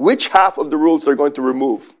me which half of the rules they're going to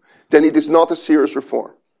remove, then it is not a serious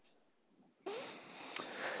reform.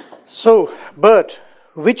 So, Bert,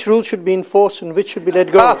 which rules should be enforced and which should be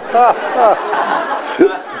let go?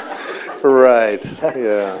 Right,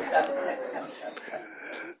 yeah.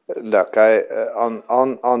 Look,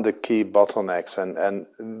 on the key bottlenecks, and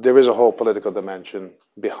there is a whole political dimension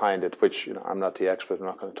behind it, which I'm not the expert, I'm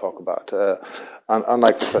not going to talk about.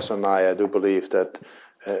 Unlike Professor Nye, I do believe that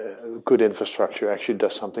good infrastructure actually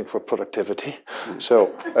does something for productivity.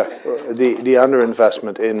 So the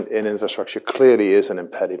underinvestment in infrastructure clearly is an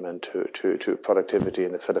impediment to productivity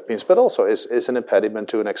in the Philippines, but also is an impediment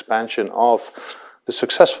to an expansion of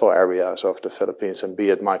successful areas of the Philippines, and be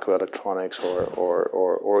it microelectronics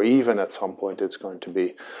or even at some point it's going to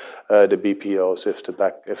be the BPOs if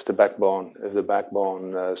the backbone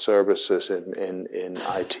services in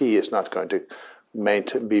IT is not going to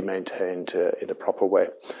be maintained in a proper way.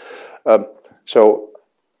 So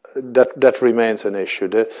that remains an issue.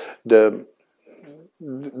 The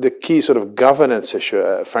key sort of governance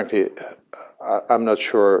issue, frankly, I'm not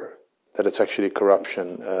sure that it's actually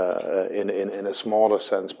corruption in a smaller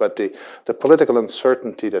sense, but the political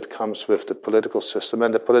uncertainty that comes with the political system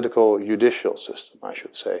and the political judicial system, I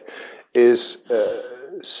should say, is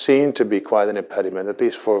seen to be quite an impediment, at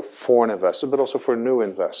least for foreign investors, but also for new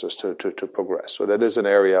investors to progress. So that is an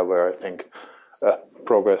area where I think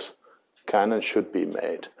progress can and should be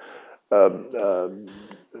made. A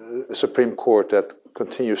Supreme Court that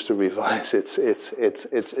continues to revise its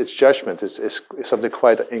judgment is something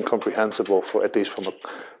quite incomprehensible, for at least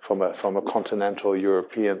from a continental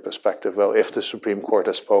European perspective. Well, if the Supreme Court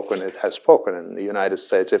has spoken, it has spoken. In the United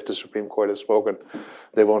States, if the Supreme Court has spoken,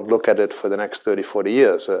 they won't look at it for the next 30, 40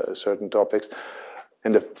 years, certain topics.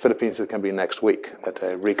 In the Philippines, it can be next week that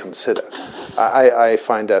they reconsider. I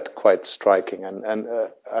find that quite striking, and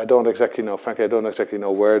I don't exactly know, frankly, I don't exactly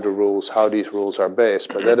know how these rules are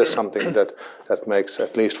based, but that is something that makes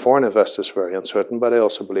at least foreign investors very uncertain, but I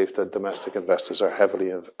also believe that domestic investors are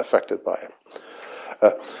heavily affected by it.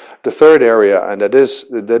 The third area, and that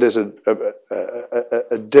is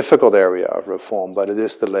a difficult area of reform, but it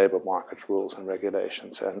is the labor market rules and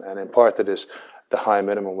regulations, and in part it is the high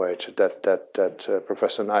minimum wage that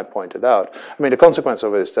Professor Nye pointed out. I mean, the consequence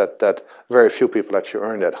of it is that very few people actually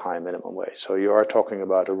earn that high minimum wage. So you are talking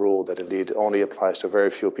about a rule that indeed only applies to very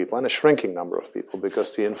few people and a shrinking number of people,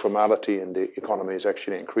 because the informality in the economy is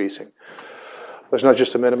actually increasing. But it's not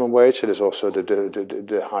just the minimum wage; it is also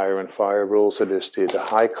the hire and fire rules. It is the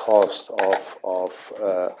high cost of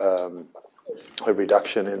a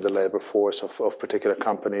reduction in the labor force of particular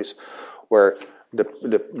companies, where the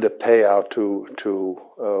payout to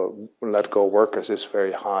let go workers is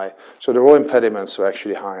very high. So there are all impediments to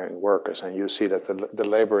actually hiring workers, and you see that the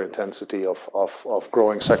labor intensity of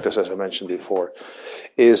growing sectors, as I mentioned before,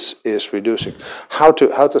 is reducing. How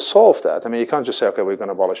to solve that? I mean, you can't just say, okay, we're going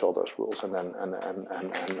to abolish all those rules and then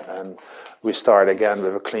and we start again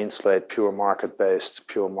with a clean slate, pure market-based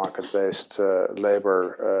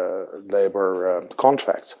labor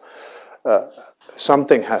contracts.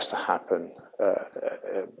 Something has to happen.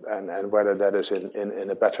 And whether that is in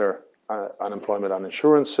a better unemployment and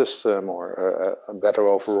insurance system or a better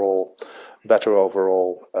overall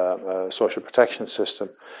social protection system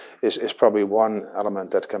is probably one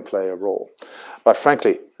element that can play a role. But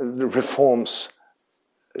frankly, reforms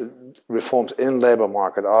in labor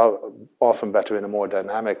market are often better in a more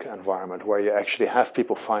dynamic environment where you actually have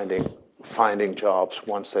people finding jobs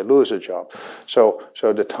once they lose a job. So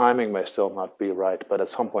the timing may still not be right, but at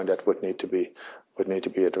some point that would need to be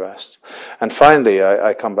addressed. And finally,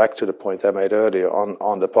 I come back to the point I made earlier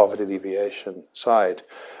on the poverty alleviation side,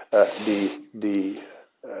 the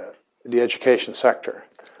education sector.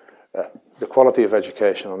 The quality of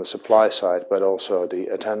education on the supply side, but also the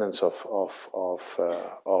attendance of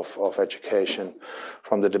education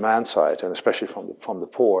from the demand side, and especially from the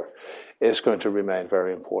poor, is going to remain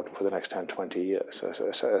very important for the next 10, 20 years. As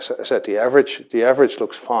I said, the average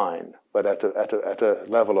looks fine, but at a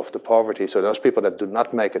level of the poverty, so those people that do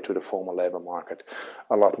not make it to the formal labor market,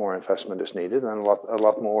 a lot more investment is needed, and a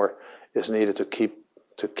lot more is needed to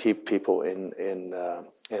keep people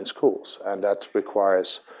in schools, and that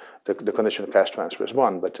requires. The condition of cash transfer is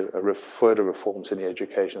one, but further reforms in the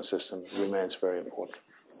education system remains very important.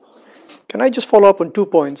 Can I just follow up on 2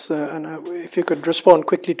 points, and if you could respond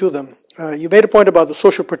quickly to them? You made a point about the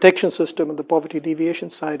social protection system and the poverty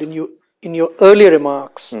alleviation side, and you, in your earlier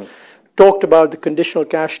remarks, talked about the conditional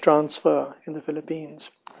cash transfer in the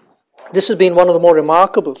Philippines. This has been one of the more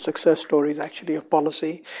remarkable success stories, actually, of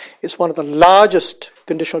policy. It's one of the largest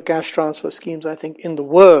conditional cash transfer schemes, I think, in the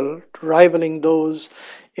world, rivaling those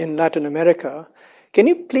in Latin America. Can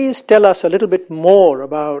you please tell us a little bit more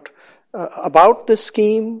about this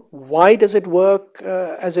scheme? Why does it work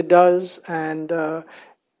as it does? And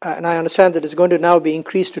I understand that it's going to now be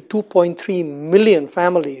increased to 2.3 million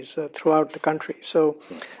families throughout the country. So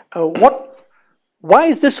why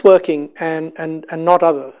is this working and not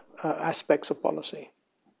other aspects of policy?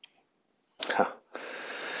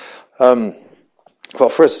 Well,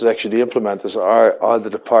 first is actually the implementers are the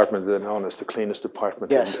department that are known as the cleanest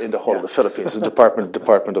department in the whole of the Philippines, the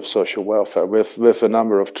Department of Social Welfare, with a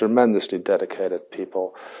number of tremendously dedicated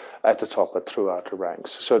people at the top and throughout the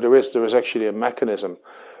ranks. So there is actually a mechanism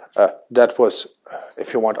that was,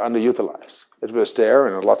 if you want, underutilized. It was there,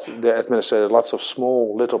 and they administrated lots of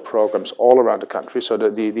small little programs all around the country. So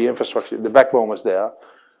the infrastructure, the backbone was there,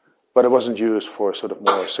 but it wasn't used for sort of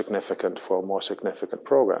more significant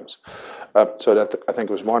programs. So that, I think,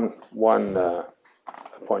 was one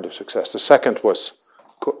point of success. The second was,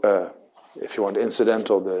 if you want,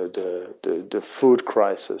 incidental. The food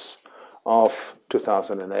crisis of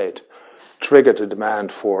 2008 triggered the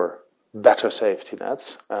demand for better safety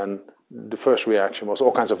nets, and the first reaction was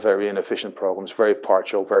all kinds of very inefficient programs, very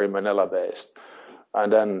partial, very Manila-based,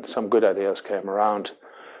 and then some good ideas came around,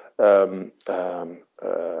 and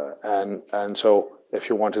so, if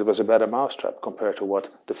you want, it was a better mousetrap compared to what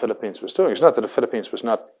the Philippines was doing. It's not that the Philippines was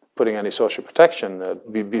not putting any social protection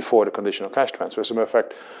before the conditional cash transfer. As a matter of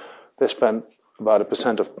fact, they spent about a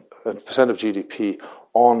percent of GDP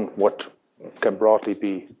on what can broadly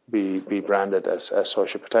be branded as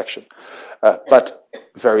social protection, but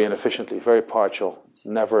very inefficiently, very partial,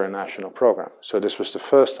 never a national program. So this was the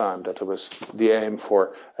first time that it was the aim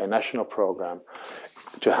for a national program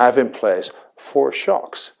to have in place for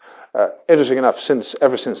shocks. Interesting enough,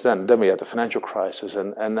 ever since then we had the financial crisis,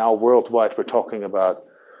 and now worldwide we're talking about,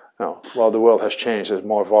 well, the world has changed, it's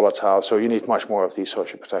more volatile, so you need much more of these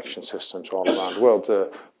social protection systems all around the world.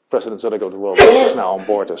 President Zelig of the World Bank is now on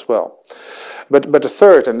board as well. But the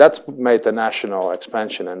third, and that's made the national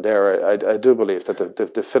expansion, and there I do believe that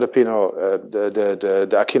the Filipino, the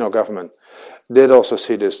Aquino government did also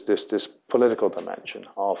see this political dimension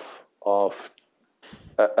of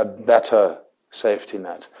a better safety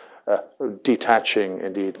net, detaching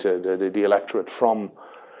indeed the electorate from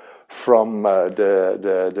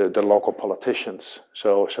the local politicians,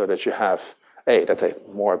 so that you have A, that they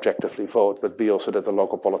more objectively vote, but B, also that the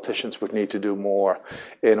local politicians would need to do more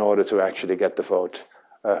in order to actually get the vote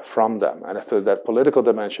from them. And after that political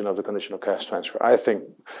dimension of the conditional cash transfer, I think,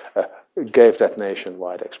 gave that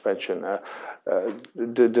nationwide expansion.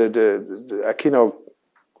 The Aquino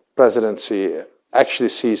presidency actually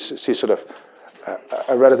sees sort of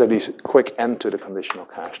a relatively quick end to the conditional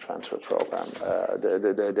cash transfer program.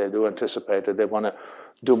 They do anticipate that they want to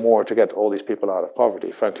do more to get all these people out of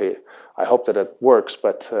poverty. Frankly, I hope that it works,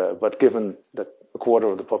 but given that a quarter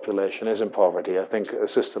of the population is in poverty, I think a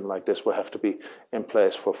system like this will have to be in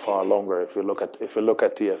place for far longer. If we look at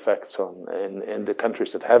the effects in the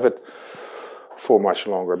countries that have it for much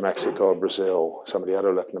longer, Mexico, Brazil, some of the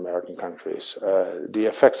other Latin American countries, the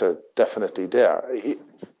effects are definitely there.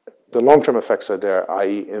 The long-term effects are there,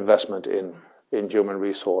 i.e. investment in human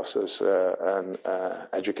resources and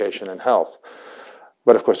education and health.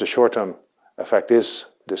 But of course the short-term effect is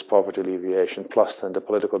this poverty alleviation plus then the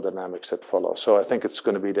political dynamics that follow. So I think it's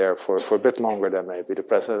going to be there for a bit longer than maybe the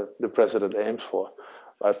president aims for.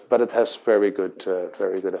 But it has very good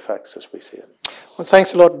effects as we see it. Well,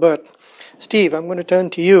 thanks a lot, Bert. Steve, I'm going to turn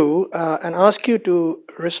to you and ask you to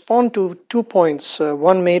respond to 2 points,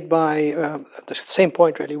 one made by, the same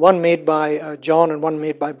point really, one made by John and one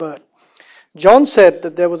made by Bert. John said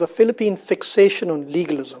that there was a Philippine fixation on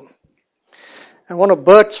legalism. And one of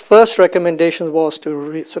Bert's first recommendations was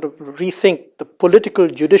to sort of rethink the political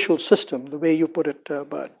judicial system, the way you put it,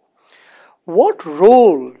 Bert. What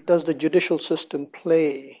role does the judicial system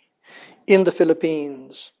play in the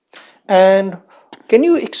Philippines? And can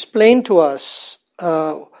you explain to us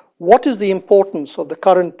what is the importance of the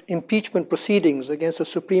current impeachment proceedings against the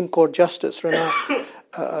Supreme Court Justice, Renato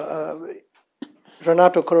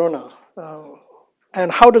Corona? And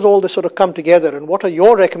how does all this sort of come together? And what are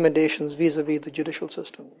your recommendations vis-a-vis the judicial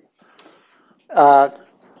system? I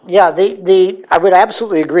would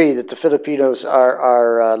absolutely agree that the Filipinos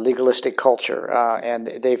are a legalistic culture, and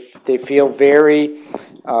they feel very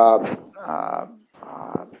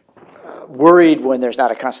worried when there's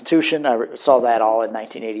not a constitution. I saw that all in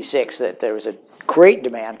 1986, that there was a great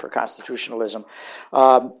demand for constitutionalism,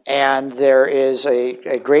 and there is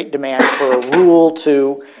a great demand for a rule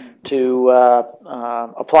to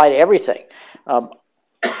apply to everything.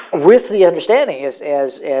 With the understanding,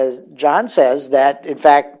 as John says, that in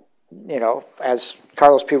fact, as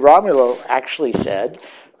Carlos P. Romulo actually said,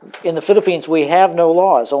 in the Philippines we have no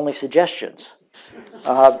laws, only suggestions.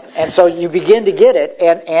 And so you begin to get it,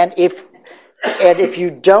 and if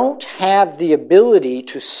you don't have the ability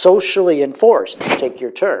to socially enforce, take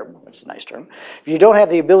your term, it's a nice term, if you don't have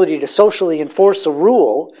the ability to socially enforce a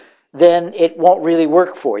rule, then it won't really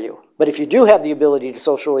work for you. But if you do have the ability to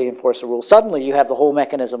socially enforce a rule, suddenly you have the whole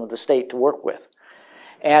mechanism of the state to work with.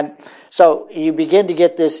 And so you begin to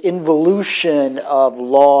get this involution of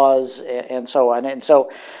laws and so on. And so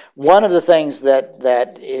one of the things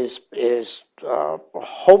that is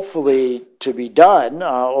hopefully to be done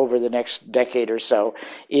over the next decade or so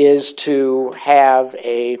is to have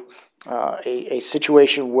a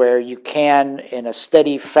situation where you can, in a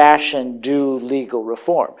steady fashion, do legal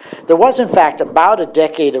reform. There was, in fact, about a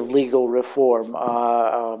decade of legal reform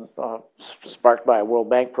sparked by a World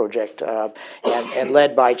Bank project and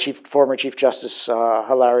led by former Chief Justice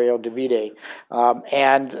Hilario Davide.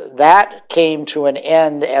 And that came to an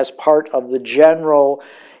end as part of the general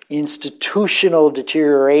institutional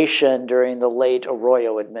deterioration during the late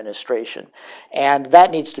Arroyo administration. And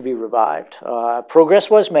that needs to be revived. Progress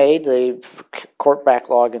was made, the court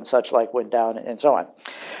backlog and such like went down and so on.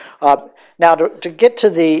 Now, to get to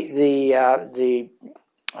the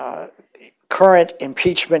current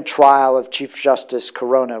impeachment trial of Chief Justice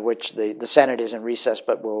Corona, which the Senate is in recess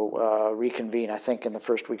but will reconvene, I think, in the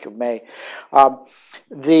first week of May,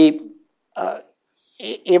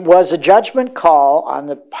 it was a judgment call on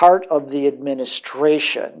the part of the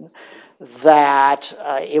administration that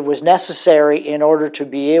it was necessary in order to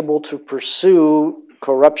be able to pursue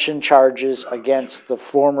corruption charges against the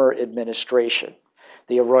former administration,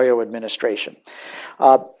 the Arroyo administration.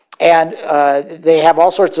 And they have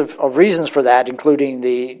all sorts of reasons for that, including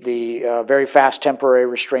the very fast temporary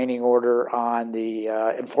restraining order on the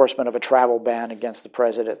enforcement of a travel ban against the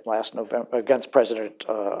president last November, against President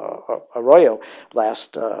Arroyo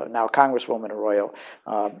now Congresswoman Arroyo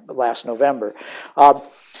last November.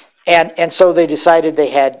 And so they decided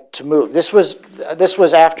they had to move. This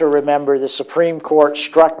was after, remember, the Supreme Court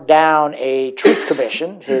struck down a truth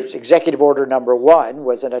commission. His executive order number 1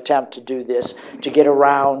 was an attempt to do this, to get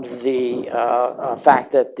around the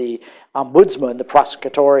fact that the ombudsman, the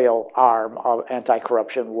prosecutorial arm of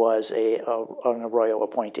anti-corruption, was an Arroyo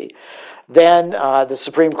appointee. Then the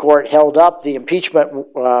Supreme Court held up the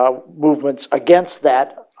impeachment movements against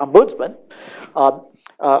that ombudsman,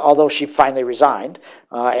 although she finally resigned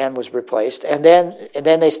and was replaced. And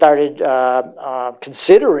then they started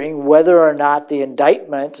considering whether or not the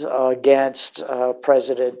indictment against former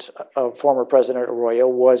President Arroyo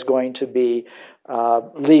was going to be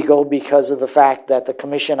legal, because of the fact that the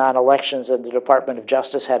Commission on Elections and the Department of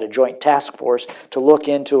Justice had a joint task force to look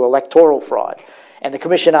into electoral fraud. And the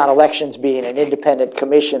Commission on Elections, being an independent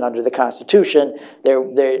commission under the Constitution, they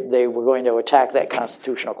were going to attack that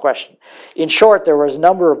constitutional question. In short, there was a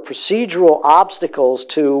number of procedural obstacles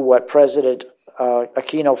to what President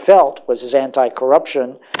Aquino felt was his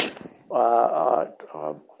anti-corruption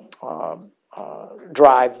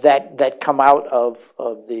drive that come out of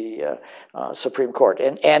the Supreme Court.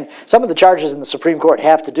 And some of the charges in the Supreme Court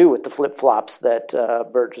have to do with the flip-flops that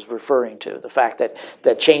Bert is referring to, the fact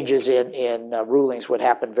that changes in rulings would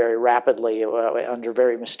happen very rapidly under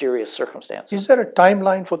very mysterious circumstances. Is there a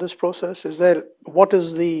timeline for this process? What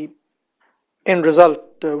is the end result?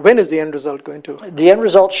 When is the end result going to? The end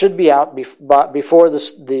result should be out before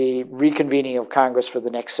the reconvening of Congress for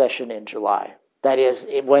the next session in July. That is,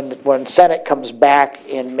 when Senate comes back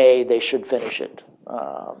in May, they should finish it.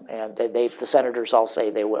 And the senators all say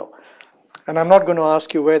they will. And I'm not going to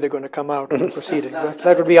ask you where they're going to come out in the proceedings.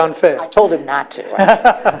 That would be unfair. I told him not to.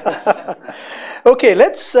 Okay,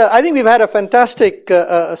 I think we've had a fantastic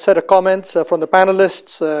set of comments from the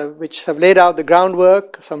panelists, which have laid out the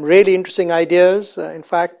groundwork, some really interesting ideas, in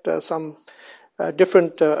fact, some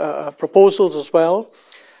different proposals as well.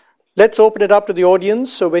 Let's open it up to the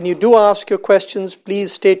audience. So when you do ask your questions,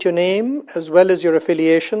 please state your name as well as your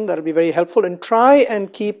affiliation. That will be very helpful. And try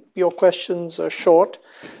and keep your questions short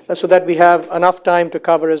so that we have enough time to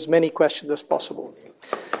cover as many questions as possible.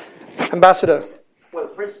 Ambassador. Well,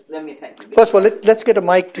 first, let me thank you. First of all, let's get a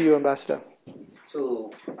mic to you, Ambassador.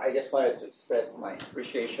 I just wanted to express my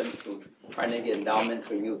appreciation to Carnegie Endowment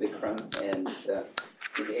for you, Vikram, and to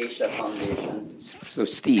the Asia Foundation. So,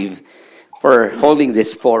 Steve, for holding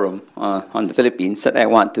this forum on the Philippines. And I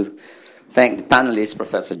want to thank the panelists,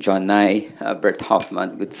 Professor John Nye, Bert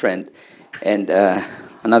Hoffman, good friend, and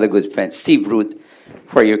another good friend, Steve Root,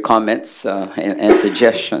 for your comments and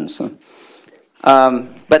suggestions.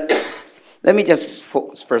 But let me just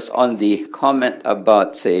focus first on the comment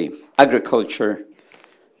about, say, agriculture.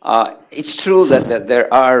 It's true that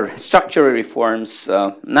there are structural reforms,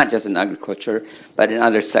 not just in agriculture, but in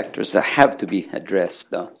other sectors that have to be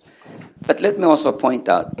addressed. But let me also point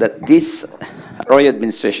out that this Arroyo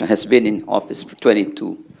administration has been in office for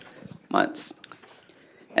 22 months.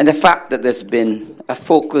 And the fact that there's been a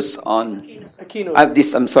focus on Aquino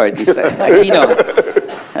administration.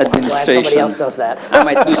 Glad somebody else does that. I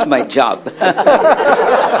might lose my job.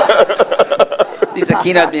 This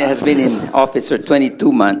Aquino has been in office for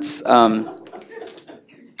 22 months. The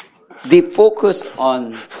focus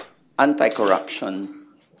on anti-corruption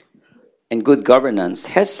and good governance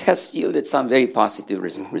has yielded some very positive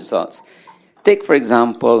results. Take, for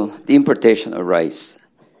example, the importation of rice.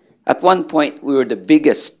 At one point, we were the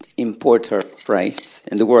biggest importer of rice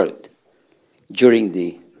in the world during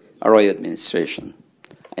the Arroyo administration.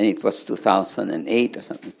 And it was 2008 or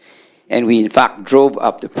something. And we, in fact, drove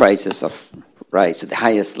up the prices of rice to the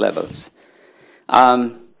highest levels.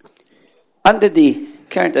 Under the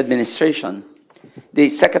current administration, the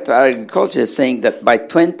Secretary of Agriculture is saying that by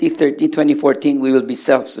 2013, 2014, we will be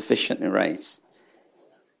self-sufficient in rice.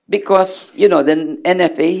 Because, the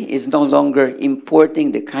NFA is no longer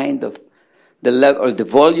importing the kind of the level or the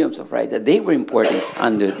volumes of rice that they were importing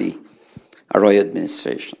under the Arroyo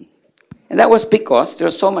administration. And that was because there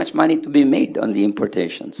was so much money to be made on the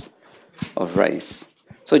importations of rice.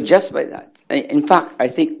 So just by that, in fact, I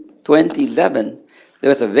think 2011, there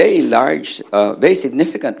was a very large, very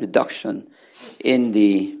significant reduction in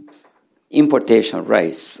the importation of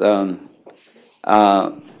rice. And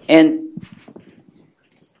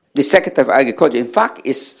the Secretary of Agriculture, in fact,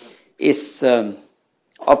 is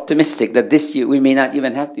optimistic that this year we may not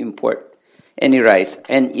even have to import any rice.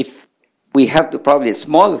 And if we have to, probably a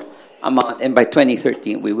small amount, and by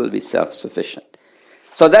 2013 we will be self-sufficient.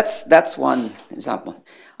 So that's one example.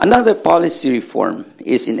 Another policy reform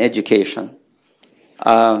is in education.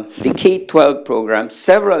 The K-12 program,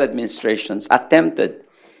 several administrations attempted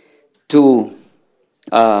to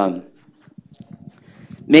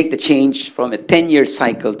make the change from a 10-year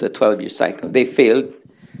cycle to a 12-year cycle. They failed.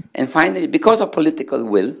 And finally, because of political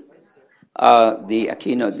will, the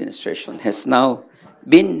Aquino administration has now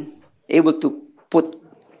been able to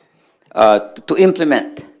to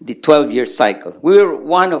implement the 12-year cycle. We were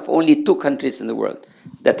one of only 2 countries in the world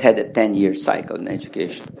that had a 10-year cycle in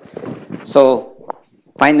education. So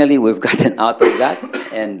finally, we've gotten out of that.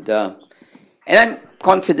 And I'm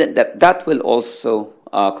confident that that will also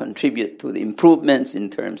contribute to the improvements in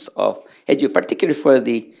terms of education, particularly for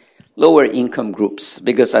the lower income groups,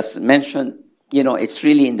 because as mentioned, it's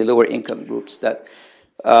really in the lower income groups that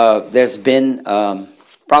there's been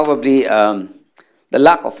probably the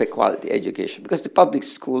lack of quality education, because the public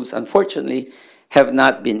schools, unfortunately, have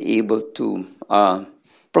not been able to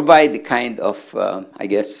provide the kind of,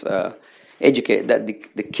 educate that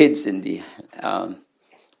the kids in the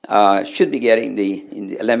should be getting in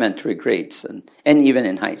the elementary grades and even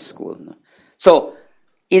in high school. So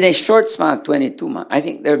in a short span of 22 months, I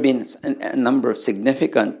think there have been a number of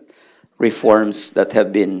significant reforms that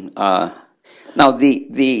have been. Now,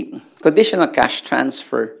 the conditional cash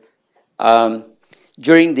transfer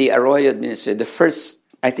during the Arroyo administration, the first,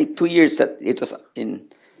 I think, 2 years that it was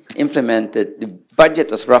implemented, the budget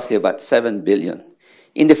was roughly about $7 billion.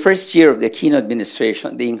 In the first year of the Aquino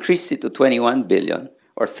administration, they increased it to $21 billion,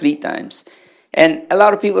 or 3 times. And a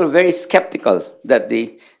lot of people were very skeptical that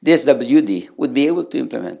the DSWD would be able to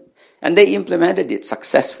implement. And they implemented it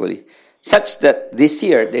successfully, such that this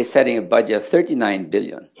year they're setting a budget of $39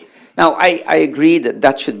 billion. Now, I agree that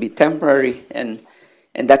that should be temporary and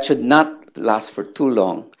that should not last for too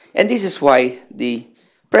long. And this is why the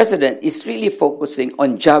president is really focusing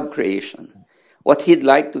on job creation. What he'd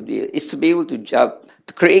like to do is to be able to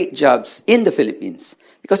create jobs in the Philippines,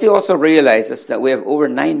 because he also realizes that we have over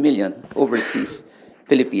 9 million overseas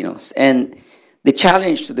Filipinos. And the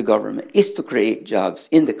challenge to the government is to create jobs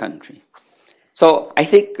in the country. So I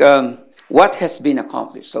think what has been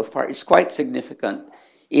accomplished so far is quite significant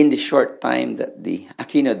in the short time that the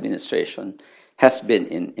Aquino administration has been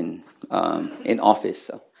in office.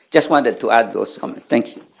 So just wanted to add those comments.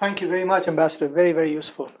 Thank you. Thank you very much, Ambassador. Very, very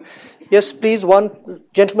useful. Yes, please, one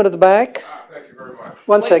gentleman at the back. Thank you very much.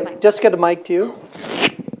 One sec. Just get a mic to you.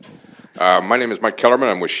 My name is Mike Kellerman.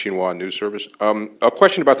 I'm with Xinhua News Service. A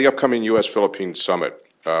question about the upcoming U.S.-Philippines summit,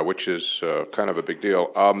 which is kind of a big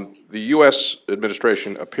deal. The U.S.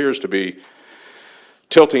 administration appears to be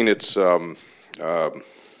tilting its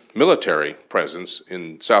military presence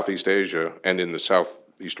in Southeast Asia and in the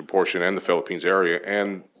southeastern portion and the Philippines area.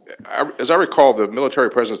 And as I recall, the military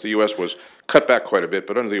presence of the U.S. was cut back quite a bit,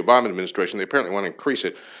 but under the Obama administration, they apparently want to increase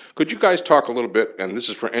it. Could you guys talk a little bit, and this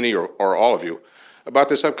is for any or all of you, about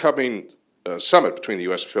this upcoming summit between the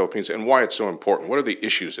U.S. and Philippines and why it's so important? What are the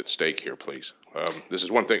issues at stake here, please? This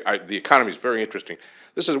is one thing. The economy is very interesting.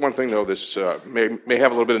 This is one thing, though, this may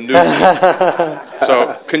have a little bit of news.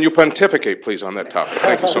 So can you pontificate, please, on that topic?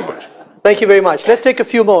 Thank you so much. Thank you very much. Let's take a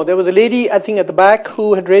few more. There was a lady, I think, at the back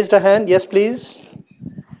who had raised her hand. Yes, please.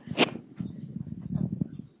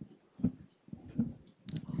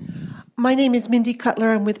 My name is Mindy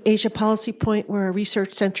Cutler. I'm with Asia Policy Point. We're a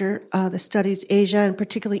research center that studies Asia and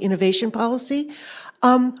particularly innovation policy.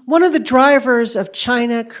 One of the drivers of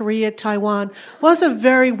China, Korea, Taiwan was a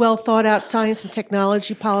very well thought out science and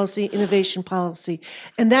technology policy, innovation policy.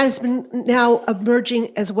 And that has been now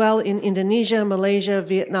emerging as well in Indonesia, Malaysia,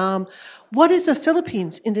 Vietnam. What is the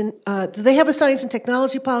Philippines? Do they have a science and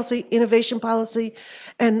technology policy, innovation policy?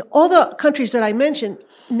 And all the countries that I mentioned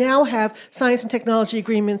now have science and technology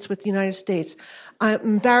agreements with the United States. I'm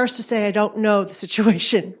embarrassed to say I don't know the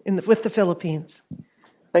situation with the Philippines.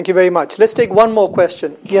 Thank you very much. Let's take one more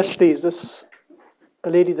question. Yes, please. This a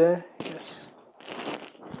lady there. Yes.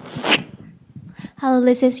 Hello,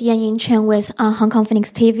 this is Yan Ying Chen with Hong Kong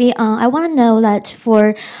Phoenix TV. I want to know that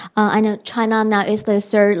I know China now is the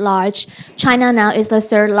third large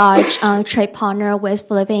trade partner with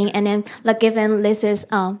Philippines, and then given this is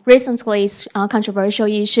recently controversial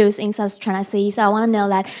issues in South China Sea, so I want to know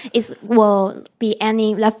that will be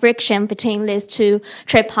any friction between these two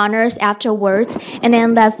trade partners afterwards, and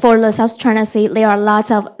then that for the South China Sea there are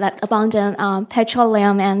lots of abundant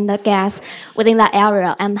petroleum and gas within that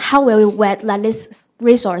area, and how will we wet this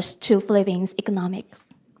resource to Philippines' economics?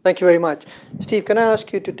 Thank you very much. Steve, can I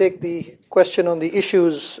ask you to take the question on the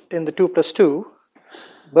issues in the 2+2?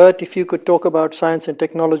 Bert, if you could talk about science and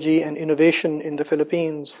technology and innovation in the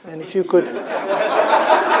Philippines, and if you could...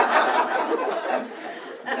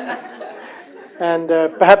 and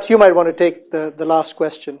perhaps you might want to take the last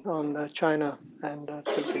question on China and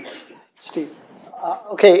Philippines. Steve.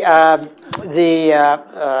 Okay, I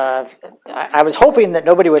was hoping that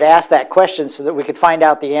nobody would ask that question so that we could find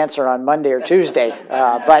out the answer on Monday or Tuesday,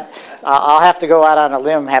 but I'll have to go out on a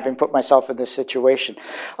limb having put myself in this situation.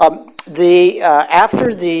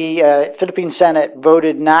 After the Philippine Senate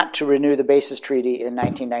voted not to renew the Basis Treaty in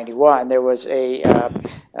 1991, there was a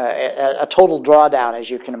total drawdown,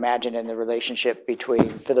 as you can imagine, in the relationship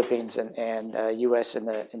between Philippines and U.S. in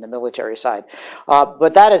the military side.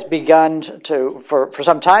 But that has begun for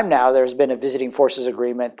some time now. There's been a visiting forces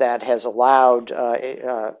agreement that has allowed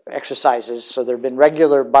exercises. So there have been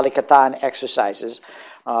regular Balikatan exercises,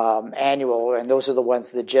 annual, and those are the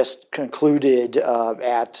ones that just concluded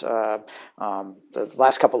at the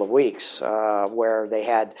last couple of weeks, where they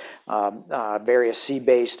had various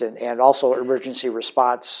sea-based and also emergency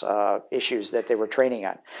response issues that they were training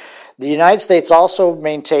on. The United States also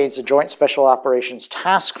maintains a Joint Special Operations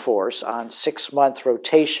Task Force on 6-month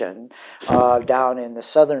rotation down in the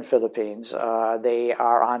southern Philippines. They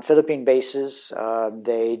are on Philippine bases.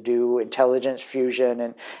 They do intelligence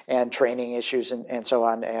fusion and training issues and so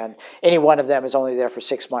on. And any one of them is only there for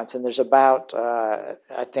 6 months. And there's about,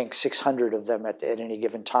 I think, 600 of them at any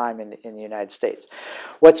given time in the United States.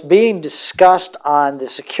 What's being discussed on the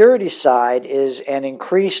security side is an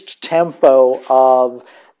increased tempo of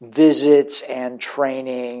visits and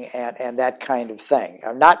training and that kind of thing.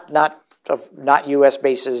 Not U.S.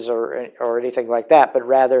 bases or anything like that, but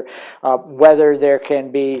rather whether there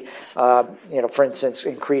can be, for instance,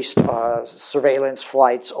 increased surveillance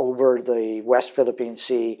flights over the West Philippine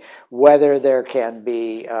Sea, whether there can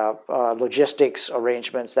be logistics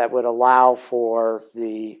arrangements that would allow for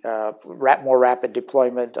the more rapid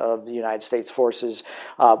deployment of the United States forces,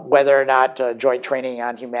 whether or not joint training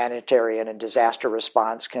on humanitarian and disaster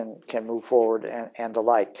response can move forward and the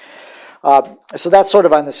like. So that's sort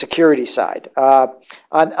of on the security side.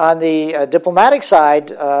 On the diplomatic side,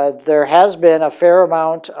 there has been a fair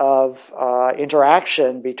amount of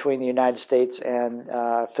interaction between the United States and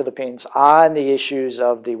Philippines on the issues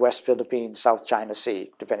of the West Philippine, South China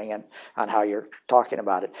Sea, depending on how you're talking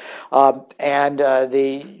about it. And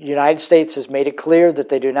the United States has made it clear that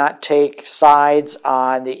they do not take sides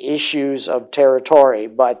on the issues of territory,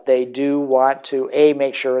 but they do want to, A,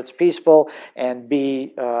 make sure it's peaceful, and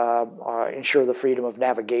B, ensure the freedom of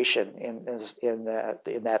navigation in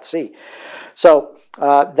that sea. So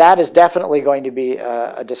that is definitely going to be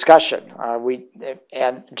a discussion.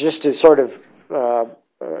 And just to sort of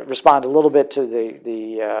respond a little bit to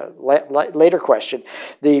the later question,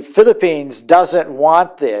 the Philippines doesn't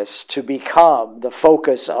want this to become the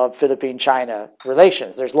focus of Philippine-China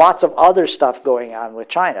relations. There's lots of other stuff going on with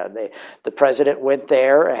China. The president went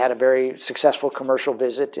there, had a very successful commercial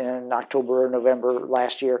visit in October or November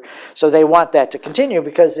last year. So they want that to continue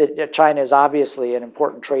because China is obviously an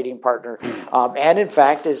important trading partner and, in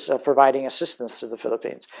fact, is providing assistance to the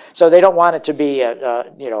Philippines. So they don't want it to be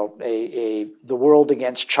the world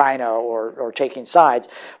against China or taking sides,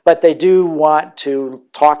 but they do want to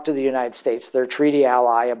talk to the United States, their treaty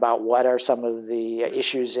ally, about what are some of the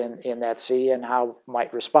issues in that sea and how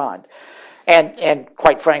might respond. And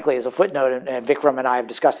quite frankly, as a footnote, and Vikram and I have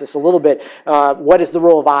discussed this a little bit, what is the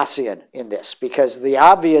role of ASEAN in this? Because the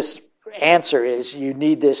obvious answer is you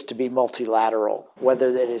need this to be multilateral,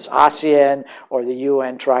 whether that is ASEAN or the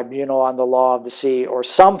UN Tribunal on the Law of the Sea or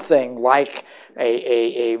something like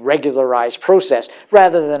a regularized process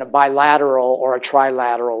rather than a bilateral or a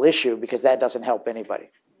trilateral issue, because that doesn't help anybody.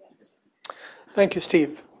 Thank you,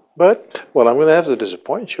 Steve. Bert? Well, I'm going to have to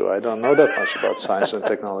disappoint you. I don't know that much about science and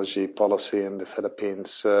technology policy in the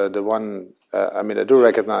Philippines. I do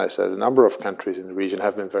recognize that a number of countries in the region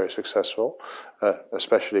have been very successful,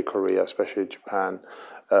 especially Korea, especially Japan.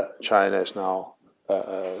 China is now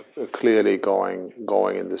clearly going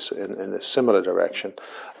in a similar direction.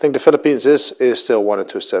 I think the Philippines is still 1 or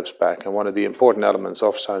 2 steps back, and one of the important elements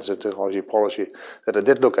of science and technology policy that I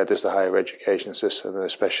did look at is the higher education system, and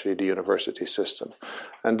especially the university system.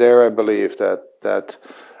 And there I believe that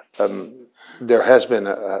there has been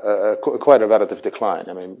quite a relative decline.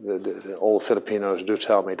 I mean, all Filipinos do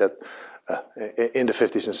tell me that in the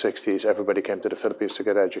 50s and 60s, everybody came to the Philippines to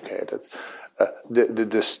get educated.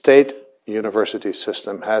 The state university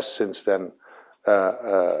system has since then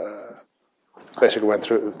basically went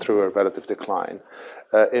through a relative decline.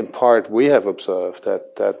 In part, we have observed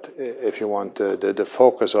that if you want the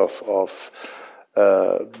focus of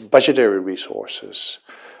budgetary resources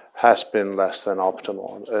has been less than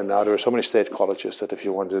optimal. And now there are so many state colleges that if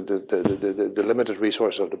you want the limited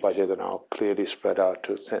resources of the budget are now clearly spread out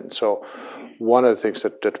too thin. So one of the things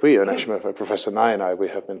that we, and actually Professor Nye and I, we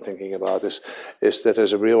have been thinking about is that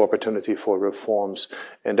there's a real opportunity for reforms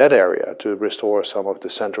in that area to restore some of the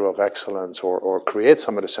center of excellence or create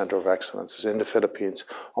some of the center of excellences in the Philippines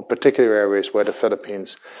on particular areas where the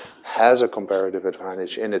Philippines has a comparative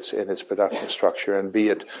advantage in its production structure, and be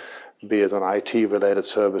it on IT-related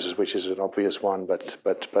services, which is an obvious one,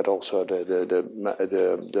 but also the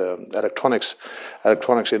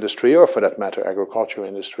electronics industry, or for that matter, agriculture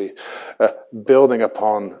industry, building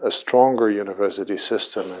upon a stronger university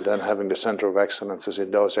system and then having the center of excellences in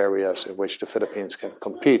those areas in which the Philippines can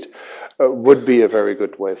compete would be a very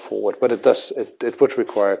good way forward. But it would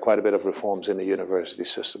require quite a bit of reforms in the university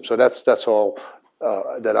system. So that's all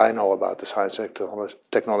that I know about the science and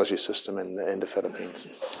technology system in the Philippines.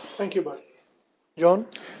 Thank you, Bert. John?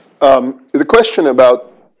 The question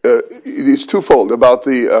about it is twofold, about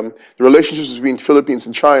the relationships between Philippines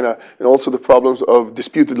and China, and also the problems of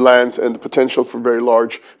disputed lands and the potential for very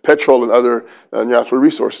large petrol and other natural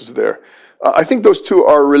resources there. I think those two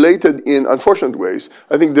are related in unfortunate ways.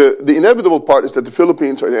 I think the inevitable part is that the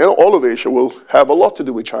Philippines and all of Asia will have a lot to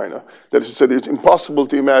do with China. That is to say, it's impossible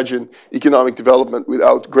to imagine economic development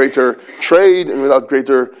without greater trade and without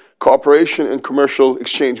greater cooperation and commercial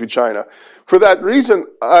exchange with China. For that reason,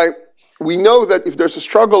 we know that if there's a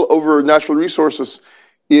struggle over natural resources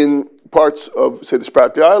in parts of, say, the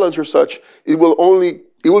Spratly Islands or such, it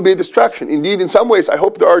will be a distraction. Indeed, in some ways, I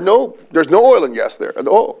hope there's no oil and gas there at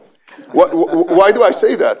all. Why do I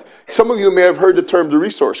say that? Some of you may have heard the term the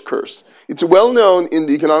resource curse. It's well known in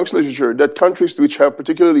the economics literature that countries which have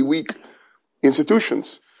particularly weak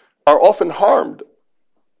institutions are often harmed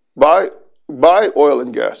by oil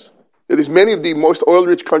and gas. That is, many of the most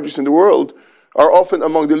oil-rich countries in the world are often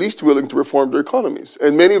among the least willing to reform their economies.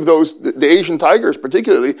 And many of those, the Asian tigers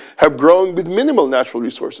particularly, have grown with minimal natural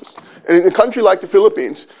resources. And in a country like the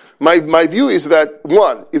Philippines, my view is that,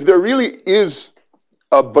 one, if there really is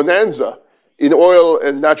a bonanza in oil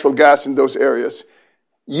and natural gas in those areas,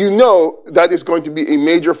 you know that is going to be a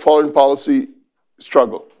major foreign policy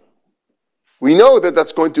struggle. We know that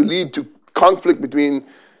that's going to lead to conflict between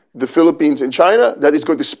the Philippines and China that is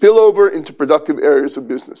going to spill over into productive areas of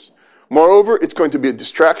business. Moreover, it's going to be a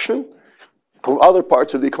distraction from other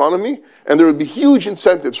parts of the economy, and there will be huge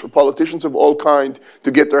incentives for politicians of all kinds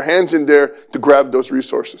to get their hands in there to grab those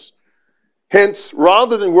resources. Hence,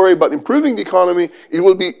 rather than worry about improving the economy, it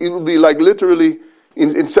will be like literally,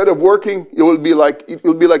 instead of working, it will be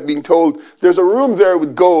like being told, there's a room there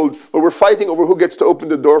with gold, but we're fighting over who gets to open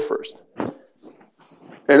the door first.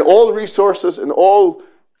 And all resources and all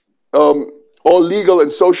legal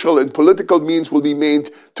and social and political means will be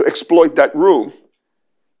made to exploit that room,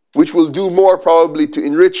 which will do more probably to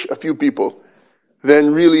enrich a few people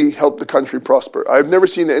than really help the country prosper. I've never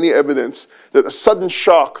seen any evidence that a sudden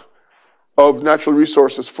shock of natural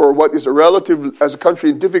resources for what is a relative, as a country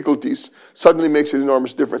in difficulties, suddenly makes an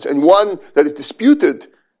enormous difference. And one that is disputed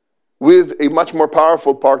with a much more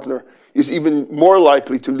powerful partner is even more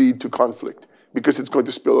likely to lead to conflict because it's going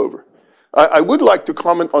to spill over. I would like to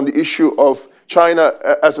comment on the issue of China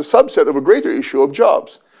as a subset of a greater issue of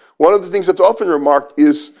jobs. One of the things that's often remarked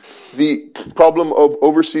is the problem of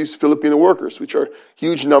overseas Filipino workers, which are a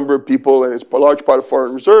huge number of people, and it's a large part of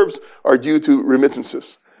foreign reserves are due to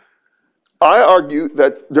remittances. I argue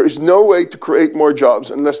that there is no way to create more jobs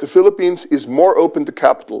unless the Philippines is more open to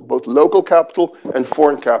capital, both local capital and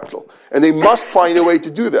foreign capital. And they must find a way to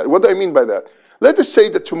do that. What do I mean by that? Let us say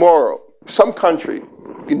that tomorrow, some country,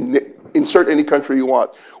 insert any country you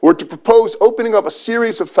want, were to propose opening up a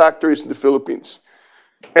series of factories in the Philippines.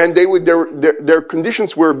 And their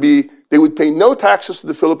conditions they would pay no taxes to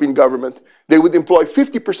the Philippine government. They would employ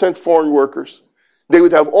 50% foreign workers. They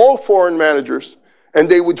would have all foreign managers. And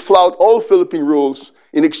they would flout all Philippine rules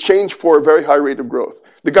in exchange for a very high rate of growth.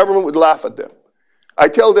 The government would laugh at them. I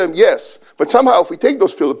tell them, yes, but somehow if we take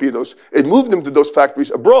those Filipinos and move them to those factories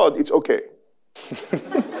abroad, it's okay.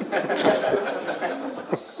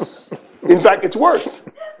 In fact, it's worse.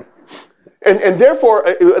 And therefore,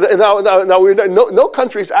 no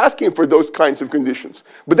country is asking for those kinds of conditions.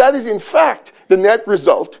 But that is, in fact, the net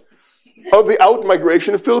result of the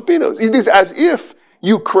out-migration of Filipinos. It is as if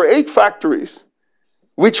you create factories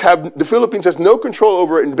which the Philippines has no control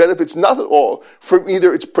over and benefits not at all from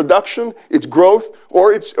either its production, its growth,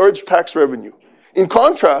 or its tax revenue. In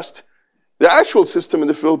contrast, the actual system in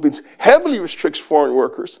the Philippines heavily restricts foreign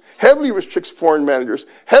workers, heavily restricts foreign managers,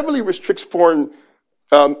 heavily restricts foreign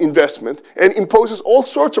investment, and imposes all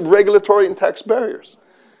sorts of regulatory and tax barriers.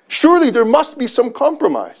 Surely there must be some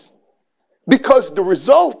compromise, because the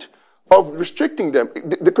result of restricting them,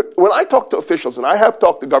 when I talk to officials, and I have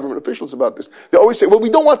talked to government officials about this, they always say, well, we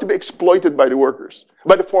don't want to be exploited by the workers,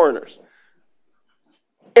 by the foreigners.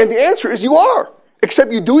 And the answer is you are,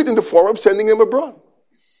 except you do it in the form of sending them abroad.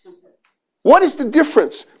 What is the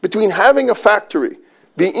difference between having a factory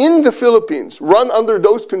be in the Philippines, run under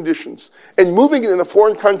those conditions, and moving it in a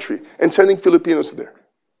foreign country and sending Filipinos there?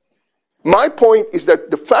 My point is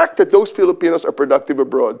that the fact that those Filipinos are productive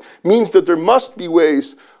abroad means that there must be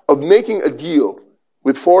ways of making a deal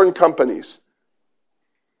with foreign companies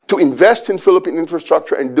to invest in Philippine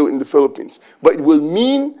infrastructure and do it in the Philippines. But it will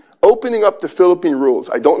mean opening up the Philippine rules.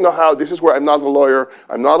 I don't know how. This is where I'm not a lawyer,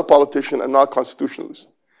 I'm not a politician, I'm not a constitutionalist.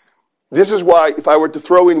 This is why, if I were to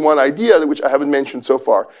throw in one idea, which I haven't mentioned so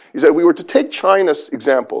far, is that if we were to take China's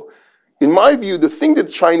example. In my view, the thing that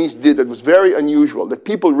the Chinese did that was very unusual, that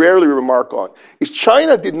people rarely remark on, is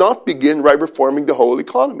China did not begin by reforming the whole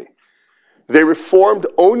economy. They reformed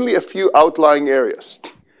only a few outlying areas.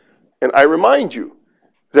 And I remind you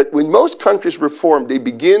that when most countries reform, they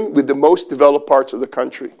begin with the most developed parts of the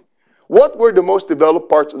country. What were the most developed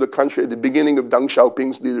parts of the country at the beginning of Deng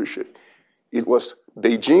Xiaoping's leadership? It was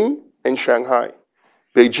Beijing and Shanghai.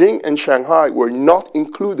 Beijing and Shanghai were not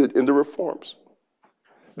included in the reforms.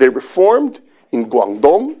 They reformed in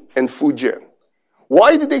Guangdong and Fujian.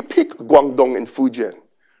 Why did they pick Guangdong and Fujian?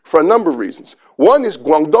 For a number of reasons. One is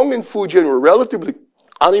Guangdong and Fujian were relatively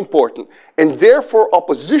unimportant, and therefore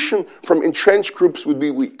opposition from entrenched groups would be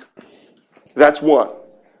weak. That's one.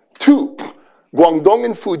 Two, Guangdong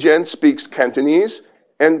and Fujian speaks Cantonese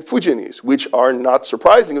and Fujianese, which are not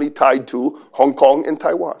surprisingly tied to Hong Kong and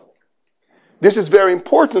Taiwan. This is very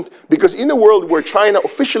important because in a world where China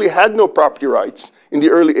officially had no property rights in the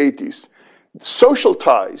early 80s, social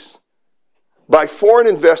ties by foreign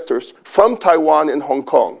investors from Taiwan and Hong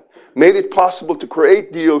Kong made it possible to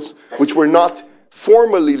create deals which were not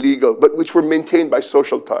formally legal, but which were maintained by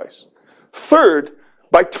social ties. Third,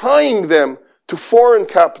 by tying them to foreign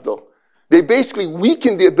capital, they basically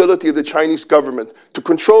weakened the ability of the Chinese government to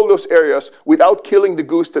control those areas without killing the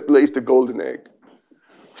goose that lays the golden egg.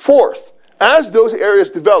 Fourth, as those areas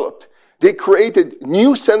developed, they created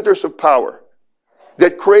new centers of power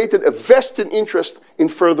that created a vested interest in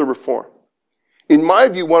further reform. In my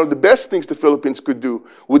view, one of the best things the Philippines could do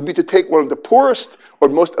would be to take one of the poorest or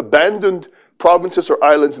most abandoned provinces or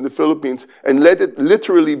islands in the Philippines and let it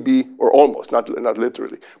literally be, or almost, not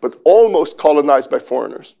literally, but almost colonized by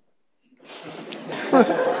foreigners.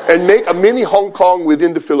 And make a mini Hong Kong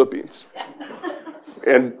within the Philippines.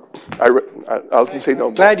 And I'll say no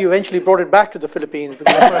more. Glad you eventually brought it back to the Philippines.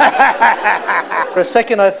 For a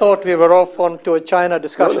second, I thought we were off onto a China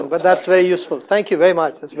discussion, but that's very useful. Thank you very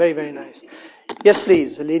much. That's very, very nice. Yes,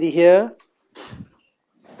 please. The lady here.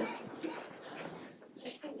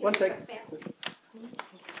 One second.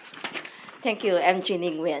 Thank you. I'm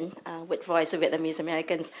Jeannie Nguyen with Voice of Vietnamese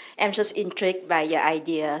Americans. I'm just intrigued by your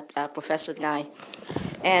idea, Professor Ngai.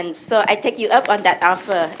 And so I take you up on that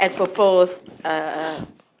offer and propose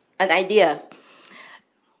an idea.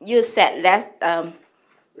 You said let's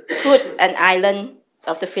put an island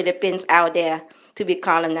of the Philippines out there to be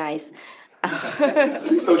colonized.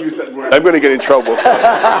 Please don't use that word. I'm going to get in trouble.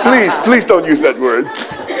 Please don't use that word.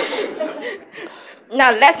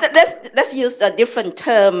 Now let's use a different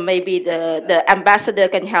term. Maybe the ambassador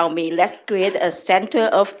can help me. Let's create a center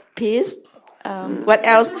of peace What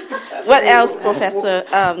else? What else, Professor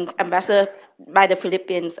Ambassador by the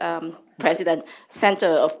Philippines President Center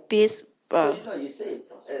of Peace? You say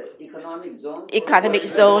economic zone. Economic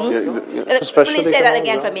zone. Please say that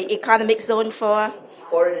again for me. Economic zone for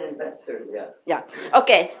Foreign investors. Yeah. yeah.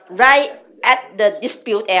 Okay. Right at the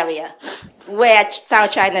dispute area where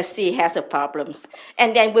South China Sea has the problems,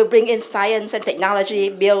 and then we bring in science and technology,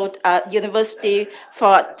 build a university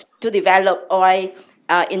to develop oil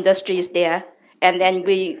industries there, and then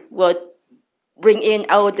we would bring in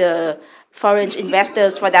all the foreign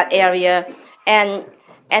investors for that area, and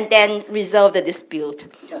then resolve the dispute.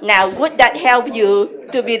 Now, would that help you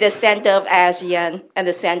to be the center of ASEAN and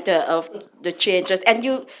the center of the changes? And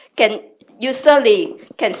you certainly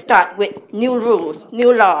can start with new rules,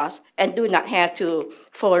 new laws, and do not have to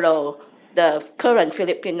follow the current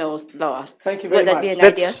Filipinos laws. Thank you very much. Would that be an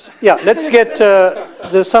idea? Yeah, let's get,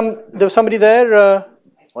 there's somebody there.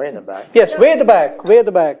 Way in the back. Yes, way at the back, way at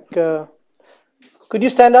the back. Could you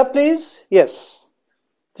stand up, please? Yes.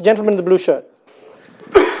 The gentleman in the blue shirt.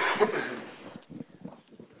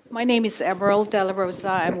 My name is Emerald De La Rosa.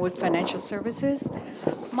 I'm with Financial Services.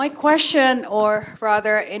 My question, or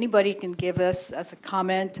rather anybody can give us as a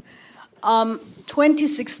comment,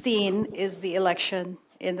 2016 is the election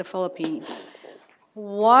in the Philippines.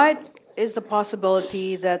 What is the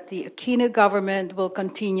possibility that the Aquino government will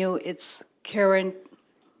continue its current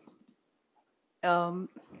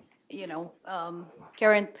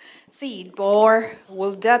current seat, or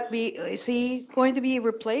will that be, is he going to be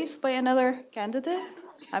replaced by another candidate?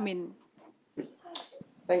 I mean,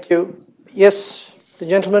 Thank you. Yes, the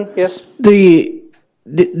gentleman, yes.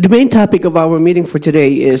 The main topic of our meeting for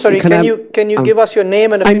today is... Sorry, can you give us your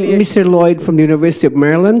name and affiliation? I'm Mr. Lloyd from the University of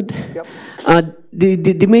Maryland. Yep.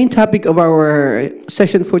 The main topic of our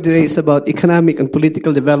session for today is about economic and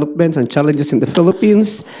political developments and challenges in the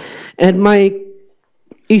Philippines. And my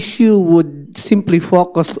issue would simply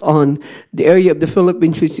focus on the area of the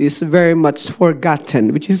Philippines which is very much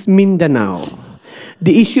forgotten, which is Mindanao.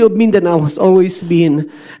 The issue of Mindanao has always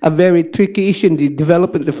been a very tricky issue in the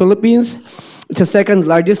development of the Philippines. It's the second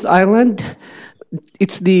largest island.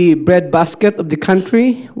 It's the breadbasket of the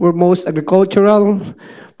country where most agricultural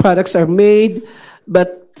products are made,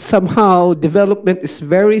 but somehow development is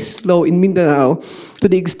very slow in Mindanao to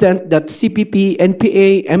the extent that CPP,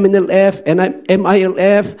 NPA, MNLF, and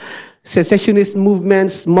MILF, secessionist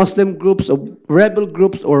movements, Muslim groups, or rebel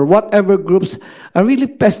groups, or whatever groups are really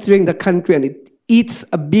pestering the country, and it eats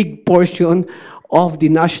a big portion of the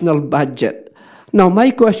national budget. Now,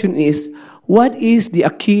 my question is, what is the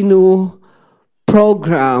Aquino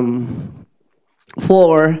program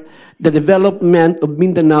for the development of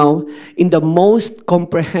Mindanao in the most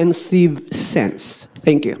comprehensive sense?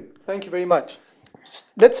 Thank you. Thank you very much.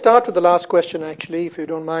 Let's start with the last question, actually, if you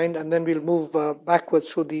don't mind, and then we'll move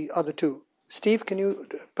backwards through the other two. Steve, can you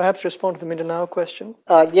perhaps respond to the Mindanao question?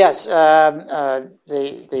 Yes, the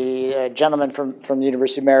gentleman from the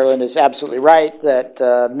University of Maryland is absolutely right that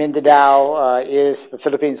Mindanao is the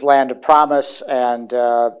Philippines' land of promise, and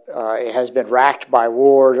it has been racked by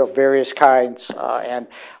war of various kinds, and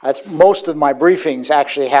that's most of my briefings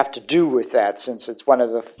actually have to do with that, since it's one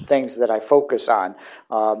of the things that I focus on.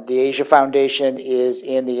 The Asia Foundation is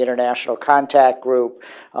in the International Contact Group,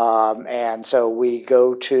 and so we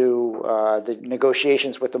go to the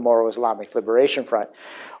negotiations with the Moro Islamic Liberation Front.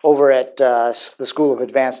 Over at the School of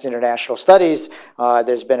Advanced International Studies,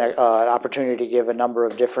 there's been an opportunity to give a number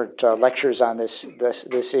of different lectures on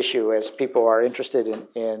this issue as people are interested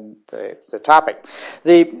in the topic.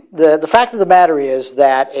 The fact of the matter is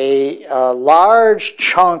that a large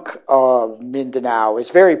chunk of Mindanao is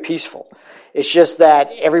very peaceful. It's just that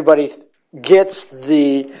everybody gets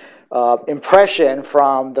the impression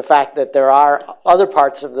from the fact that there are other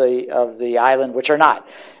parts of the island which are not.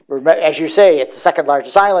 As you say, it's the second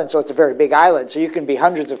largest island, so it's a very big island. So you can be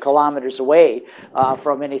hundreds of kilometers away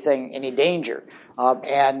from any danger.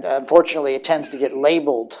 And unfortunately, it tends to get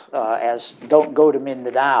labeled as "don't go to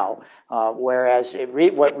Mindanao," whereas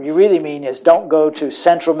what you really mean is "don't go to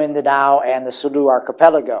central Mindanao and the Sulu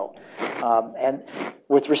Archipelago." And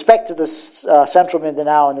with respect to the central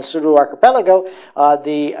Mindanao and the Sulu Archipelago,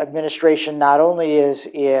 the administration not only is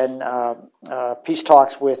in peace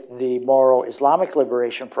talks with the Moro Islamic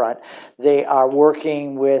Liberation Front, they are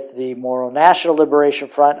working with the Moro National Liberation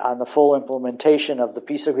Front on the full implementation of the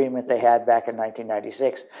peace agreement they had back in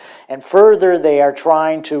 1996. And further, they are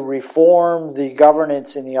trying to reform the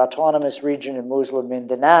governance in the autonomous region in Muslim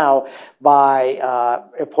Mindanao by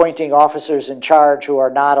appointing officers in charge who are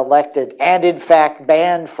not elected and, in fact,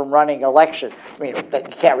 banned from running election. I mean, you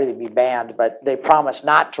can't really be banned, but they promise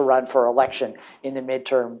not to run for election in the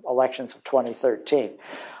midterm elections of 2013.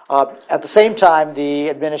 At the same time, the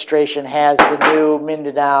administration has the new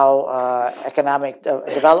Mindanao Economic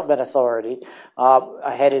Development Authority,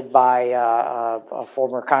 headed by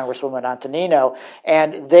former Congresswoman Antonino,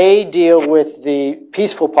 and they deal with the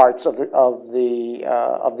peaceful parts of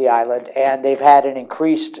the island, and they've had an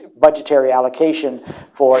increased budgetary allocation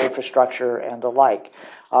for infrastructure and the like.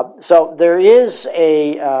 So there is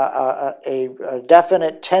a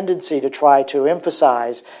definite tendency to try to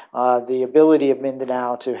emphasize the ability of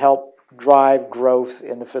Mindanao to help drive growth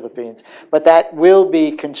in the Philippines. But that will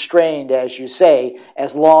be constrained, as you say,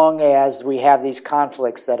 as long as we have these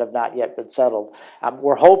conflicts that have not yet been settled.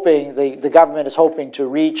 We're hoping, the government is hoping to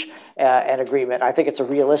reach an agreement. I think it's a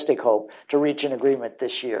realistic hope to reach an agreement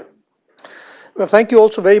this year. Well, thank you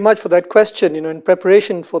also very much for that question. In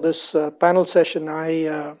preparation for this panel session,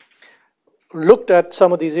 I looked at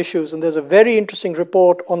some of these issues, and there's a very interesting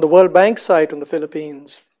report on the World Bank site on the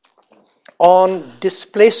Philippines on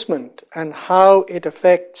displacement and how it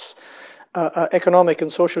affects economic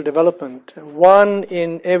and social development. 1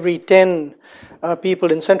 in every 10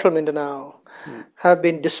 people in central Mindanao have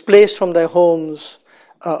been displaced from their homes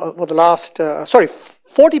for the last,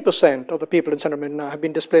 40% of the people in central Mindanao have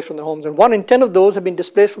been displaced from their homes, and 1 in 10 of those have been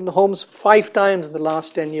displaced from the homes 5 times in the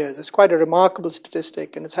last 10 years. It's quite a remarkable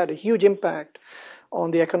statistic, and it's had a huge impact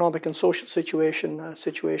on the economic and social situation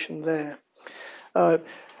there.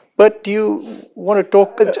 But do you want to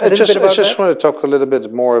talk a little bit about that? I just want to talk a little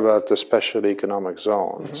bit more about the special economic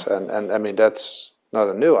zones. And I mean, that's not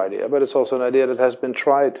a new idea, but it's also an idea that has been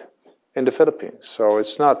tried in the Philippines. So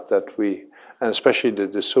it's not that we, and especially the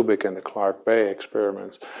Subic and the Clark Bay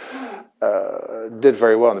experiments, did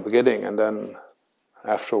very well in the beginning, and then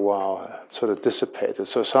after a while it sort of dissipated.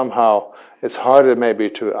 So somehow it's harder maybe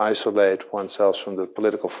to isolate oneself from the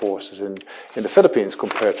political forces in the Philippines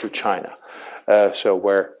compared to China. So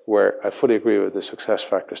where I fully agree with the success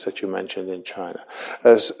factors that you mentioned in China.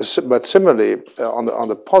 But similarly, on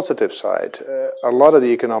the positive side, a lot of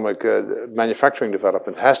the economic manufacturing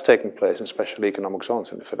development has taken place in special economic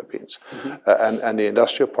zones in the Philippines. And the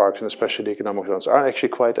industrial parks and the special economic zones are actually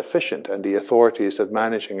quite efficient, and the authorities that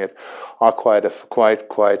managing it are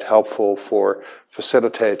quite helpful for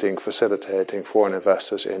facilitating foreign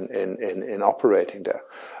investors in operating there.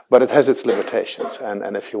 But it has its limitations,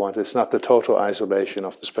 and if you want, it's not the total isolation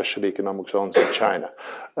of the special economic zones in China,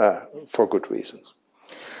 for good reasons.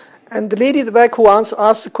 And the lady at the back who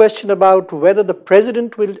asked the question about whether the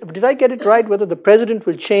president will, did I get it right, whether the president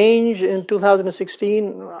will change in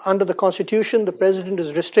 2016 under the Constitution? The president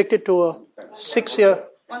is restricted to a 6-year,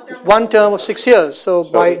 one term of 6 years. So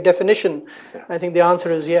by definition, I think the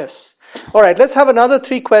answer is yes. All right, let's have another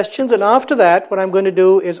 3 questions, and after that, what I'm going to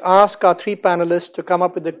do is ask our 3 panelists to come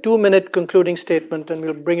up with a 2-minute concluding statement, and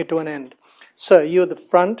we'll bring it to an end. Sir, you at the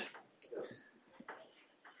front.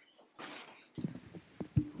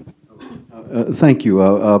 Thank you.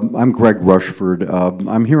 I'm Greg Rushford.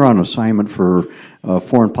 I'm here on assignment for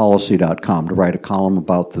foreignpolicy.com to write a column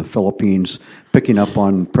about the Philippines, picking up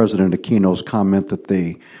on President Aquino's comment that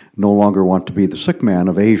they no longer want to be the sick man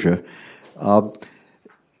of Asia.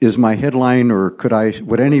 Is my headline, or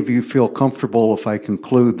would any of you feel comfortable if I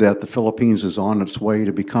conclude that the Philippines is on its way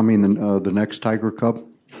to becoming the next Tiger Cub?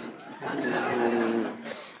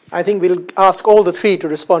 I think we'll ask all the 3 to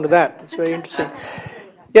respond to that. It's very interesting.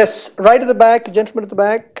 Yes, right at the back, gentleman at the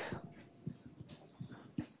back.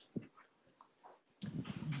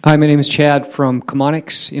 Hi, my name is Chad from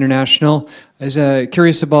Comonix International. I was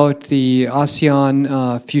curious about the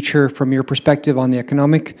ASEAN future from your perspective on the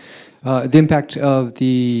economic. The impact of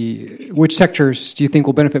which sectors do you think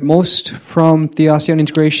will benefit most from the ASEAN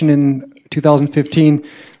integration in 2015?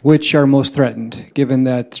 Which are most threatened, given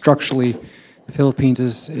that structurally the Philippines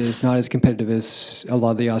is not as competitive as a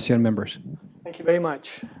lot of the ASEAN members? Thank you very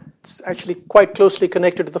much. It's actually quite closely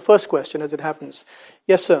connected to the first question, as it happens.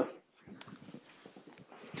 Yes, sir.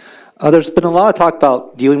 There's been a lot of talk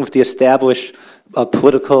about dealing with the established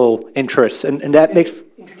political interests, and that makes...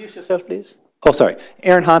 Introduce yourself, please. Oh, sorry.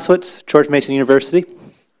 Aaron Hanswitz, George Mason University.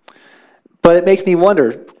 But it makes me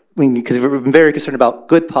wonder, because we've been very concerned about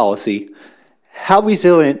good policy, how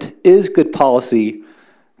resilient is good policy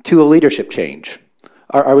to a leadership change?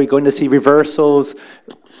 Are we going to see reversals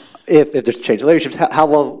if there's a change of leadership? How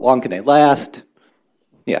long can they last?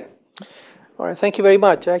 Yeah. All right, thank you very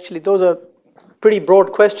much. Actually, those are pretty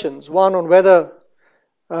broad questions. One on whether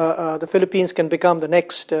the Philippines can become the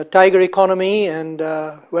next tiger economy, and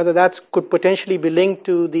whether that could potentially be linked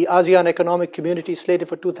to the ASEAN Economic Community slated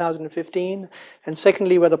for 2015. And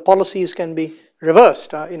secondly, whether policies can be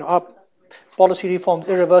reversed. Are policy reforms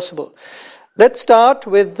irreversible? Let's start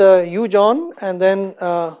with you, John, and then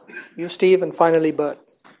you, Steve, and finally Bert.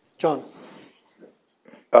 John.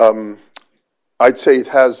 I'd say it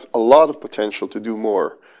has a lot of potential to do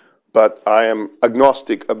more, but I am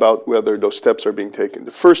agnostic about whether those steps are being taken.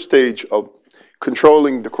 The first stage of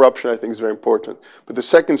controlling the corruption, I think, is very important. But the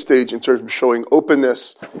second stage, in terms of showing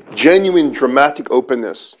openness, genuine, dramatic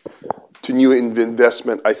openness to new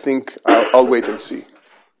investment, I think I'll wait and see.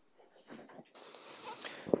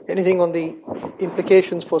 Anything on the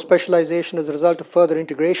implications for specialization as a result of further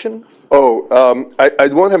integration? I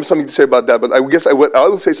won't have something to say about that, but I guess I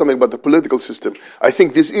will say something about the political system. I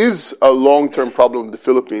think this is a long-term problem in the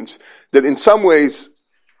Philippines, that in some ways,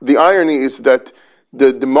 the irony is that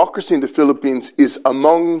the democracy in the Philippines is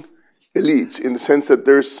among elites, in the sense that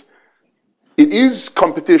it is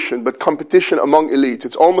competition, but competition among elites.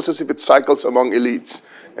 It's almost as if it cycles among elites.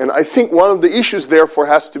 And I think one of the issues, therefore,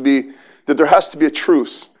 has to be that there has to be a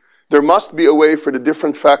truce. There must be a way for the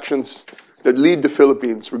different factions that lead the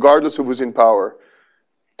Philippines, regardless of who's in power,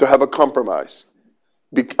 to have a compromise.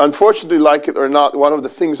 Unfortunately, like it or not, one of the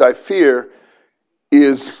things I fear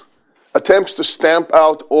is attempts to stamp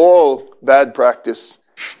out all bad practice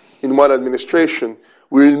in one administration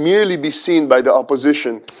will merely be seen by the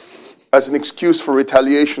opposition as an excuse for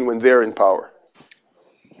retaliation when they're in power.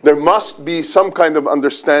 There must be some kind of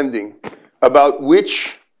understanding about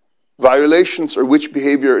which violations or which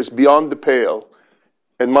behavior is beyond the pale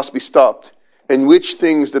and must be stopped, and which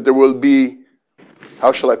things that there will be,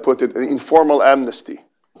 how shall I put it, an informal amnesty.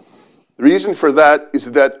 The reason for that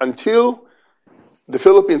is that until the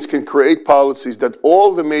Philippines can create policies that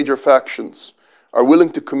all the major factions are willing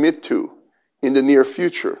to commit to in the near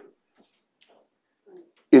future,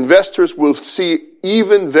 investors will see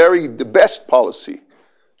even the best policy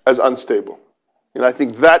as unstable. And I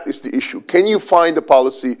think that is the issue. Can you find a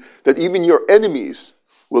policy that even your enemies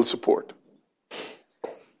will support?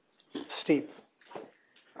 Steve.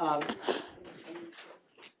 I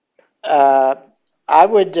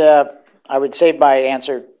would save my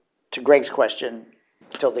answer to Greg's question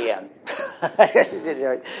till the end.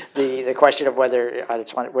 the question of whether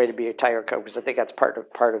it's one way to be a tiger cub, because I think that's part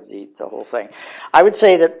of the whole thing. I would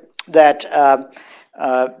say that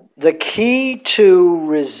the key to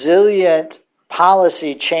resilient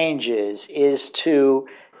policy changes is to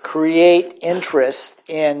create interest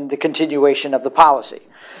in the continuation of the policy.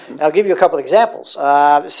 I'll give you a couple of examples.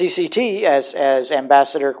 CCT, as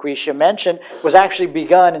Ambassador Quisha mentioned, was actually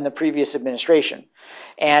begun in the previous administration.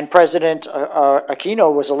 And President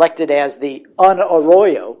Aquino was elected as the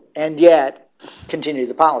un-Arroyo, and yet continued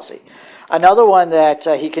the policy. Another one that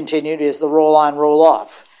he continued is the roll-on,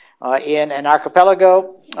 roll-off. In an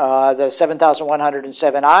archipelago, the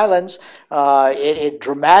 7,107 islands, it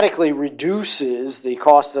dramatically reduces the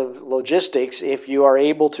cost of logistics if you are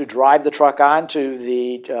able to drive the truck onto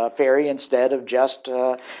the ferry instead of just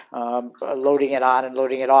loading it on and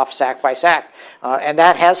loading it off sack by sack. And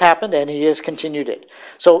that has happened, and he has continued it.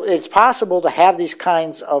 So it's possible to have these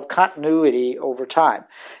kinds of continuity over time.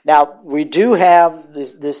 Now, we do have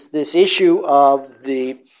this issue of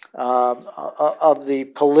the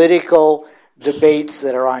political debates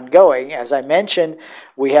that are ongoing. As I mentioned,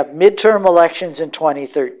 we have midterm elections in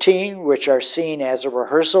 2013, which are seen as a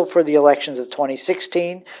rehearsal for the elections of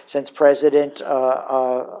 2016, since President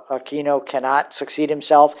Aquino cannot succeed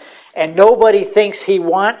himself, and nobody thinks he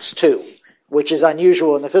wants to, which is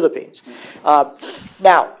unusual in the Philippines.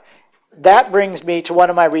 Now, that brings me to one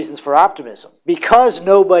of my reasons for optimism. Because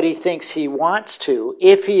nobody thinks he wants to,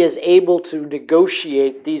 if he is able to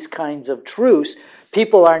negotiate these kinds of truce,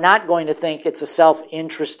 people are not going to think it's a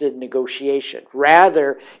self-interested negotiation.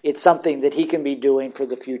 Rather, it's something that he can be doing for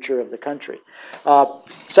the future of the country.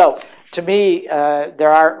 So, to me,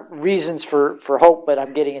 there are reasons for hope, but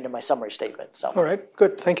I'm getting into my summary statement. So. All right,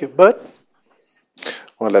 good, thank you. Bert?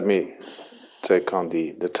 Well, let me take on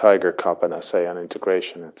the tiger cub and ASEAN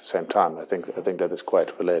integration at the same time. I think that is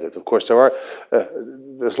quite related. Of course,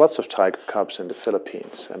 there's lots of tiger cubs in the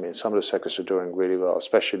Philippines. I mean, some of the sectors are doing really well,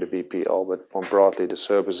 especially the BPO, but more broadly the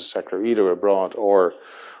services sector, either abroad or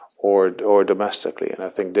domestically. And I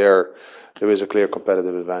think there is a clear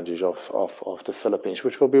competitive advantage of the Philippines,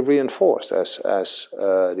 which will be reinforced as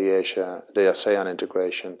the ASEAN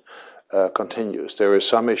integration continues. There are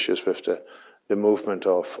some issues with the movement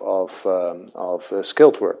of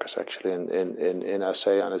skilled workers, actually, in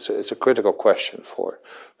ASEAN. It's a critical question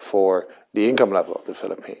for the income level of the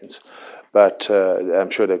Philippines, but I'm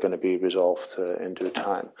sure they're going to be resolved in due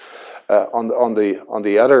time. On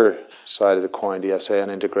the other side of the coin, the ASEAN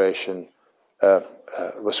integration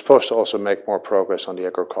was supposed to also make more progress on the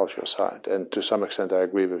agricultural side. And to some extent, I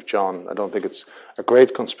agree with John. I don't think it's a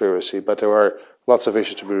great conspiracy, but there are lots of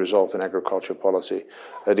issues to be resolved in agriculture policy.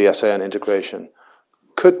 The ASEAN integration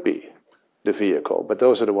could be the vehicle, but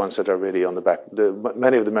those are the ones that are really on the back.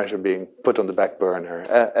 Many of the measures are being put on the back burner,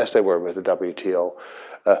 as they were with the WTO.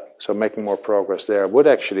 So making more progress there would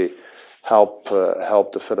actually help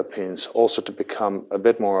the Philippines also to become a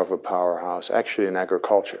bit more of a powerhouse, actually in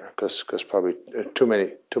agriculture, because probably too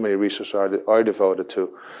many resources are devoted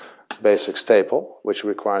to basic staple, which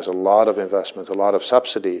requires a lot of investment, a lot of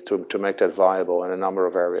subsidy to make that viable in a number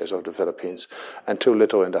of areas of the Philippines, and too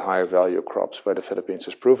little in the higher value crops, where the Philippines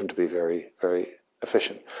has proven to be very, very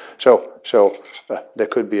efficient. So there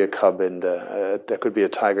could be a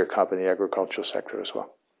tiger cub in the agricultural sector as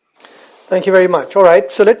well. Thank you very much. All right,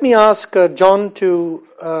 so let me ask John to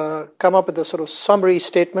come up with a sort of summary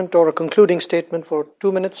statement or a concluding statement for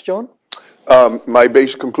 2 minutes, John. My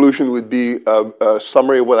basic conclusion would be a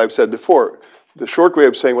summary of what I've said before. The short way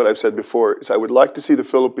of saying what I've said before is I would like to see the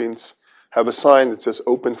Philippines have a sign that says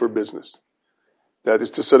open for business. That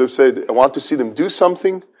is to sort of say that I want to see them do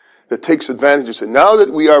something that takes advantages. And now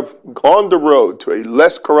that we are on the road to a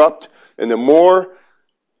less corrupt and a more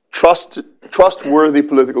trustworthy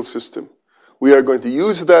political system, we are going to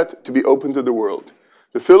use that to be open to the world.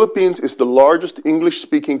 The Philippines is the largest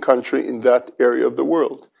English-speaking country in that area of the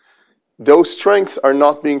world. Those strengths are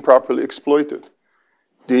not being properly exploited.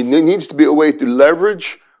 There needs to be a way to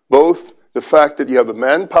leverage both the fact that you have a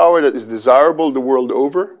manpower that is desirable the world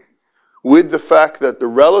over, with the fact that the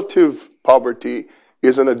relative poverty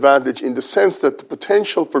is an advantage in the sense that the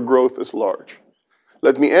potential for growth is large.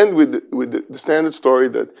 Let me end with the standard story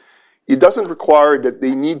that it doesn't require that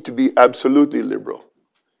they need to be absolutely liberal.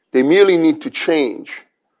 They merely need to change.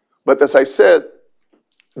 But as I said,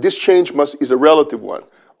 this change is a relative one.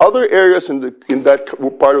 Other areas in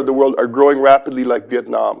that part of the world are growing rapidly, like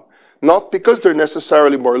Vietnam. Not because they're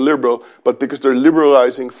necessarily more liberal, but because they're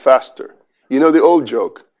liberalizing faster. You know the old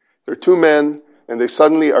joke. There are two men, and they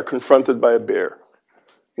suddenly are confronted by a bear.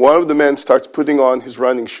 One of the men starts putting on his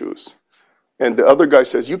running shoes. And the other guy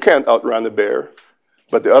says, you can't outrun a bear.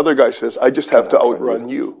 But the other guy says, I just have to outrun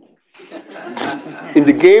you. In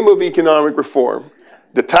the game of economic reform,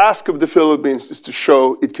 the task of the Philippines is to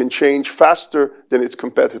show it can change faster than its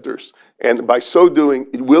competitors. And by so doing,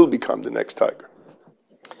 it will become the next tiger.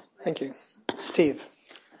 Thank you. Steve.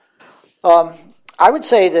 I would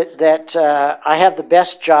say that I have the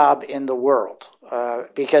best job in the world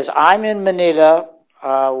because I'm in Manila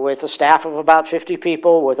with a staff of about 50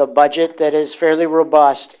 people, with a budget that is fairly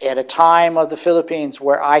robust, at a time of the Philippines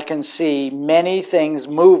where I can see many things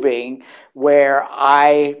moving, where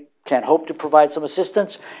I can hope to provide some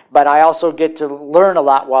assistance, but I also get to learn a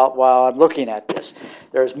lot while I'm looking at this.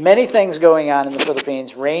 There's many things going on in the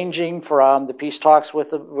Philippines, ranging from the peace talks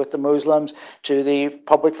with the Muslims, to the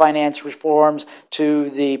public finance reforms,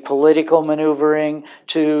 to the political maneuvering,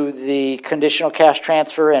 to the conditional cash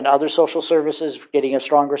transfer and other social services, getting a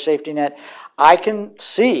stronger safety net. I can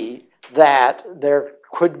see that there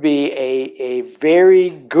could be a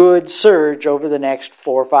very good surge over the next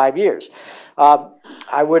 4 or 5 years.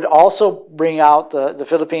 I would also bring out the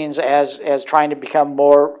Philippines as trying to become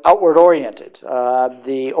more outward oriented.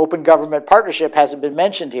 The Open Government Partnership hasn't been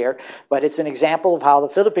mentioned here, but it's an example of how the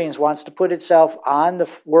Philippines wants to put itself on the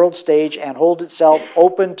world stage and hold itself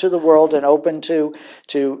open to the world and open to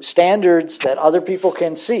standards that other people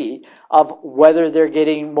can see of whether they're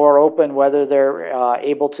getting more open, whether they're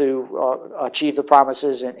able to achieve the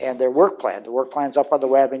promises and their work plan. The work plan's up on the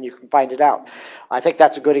web and you can find it out. I think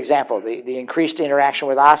that's a good example. The increased interaction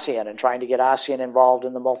with ASEAN and trying to get ASEAN involved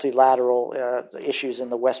in the multilateral issues in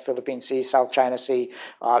the West Philippine Sea, South China Sea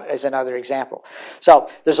is another example. So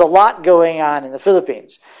there's a lot going on in the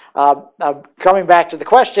Philippines. Coming back to the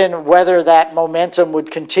question whether that momentum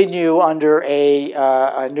would continue under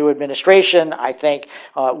a new administration, I think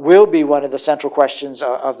will be one of the central questions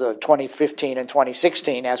of the 2015 and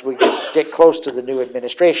 2016 as we get close to the new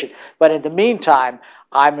administration. But in the meantime,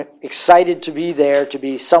 I'm excited to be there, to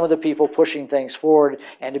be some of the people pushing things forward,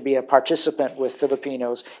 and to be a participant with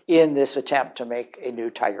Filipinos in this attempt to make a new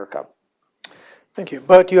Tiger Cub. Thank you.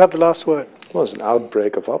 Bert, you have the last word. Well, it's an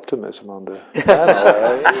outbreak of optimism on the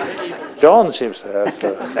panel. John seems to have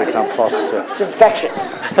become positive. It's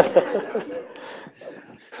infectious.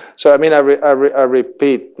 So, I mean, I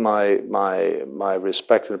repeat my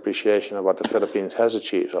respect and appreciation of what the Philippines has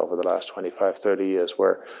achieved over the last 25, 30 years,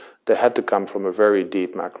 where they had to come from a very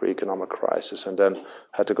deep macroeconomic crisis and then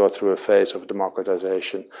had to go through a phase of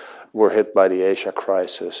democratization, were hit by the Asia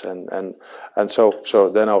crisis. And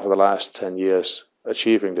so then over the last 10 years,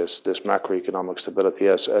 achieving this macroeconomic stability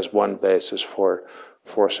as one basis for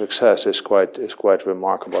success is quite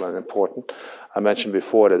remarkable and important. I mentioned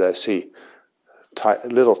before that I see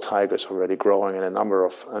little tigers already growing in a number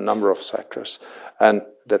of sectors, and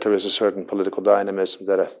that there is a certain political dynamism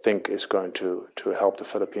that I think is going to help the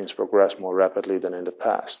Philippines progress more rapidly than in the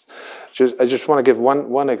past. I just want to give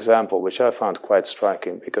one example, which I found quite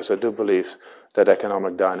striking, because I do believe that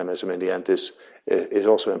economic dynamism in the end is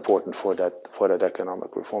also important for that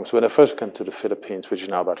economic reform. So when I first came to the Philippines, which is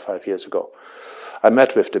now about 5 years ago, I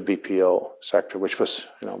met with the BPO sector, which was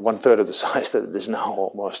 1/3 of the size that it is now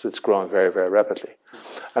almost. It's growing very, very rapidly.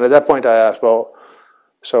 And at that point I asked, well,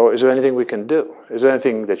 so is there anything we can do? Is there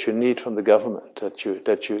anything that you need from the government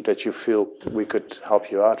that you feel we could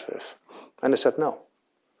help you out with? And they said, no,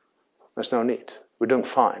 there's no need. We're doing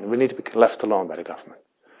fine. We need to be left alone by the government.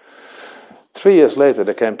 3 years later,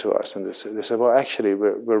 they came to us and they said, well, actually,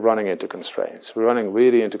 we're running into constraints. We're running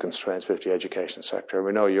really into constraints with the education sector.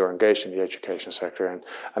 We know you're engaged in the education sector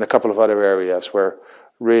and a couple of other areas where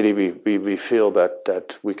really we feel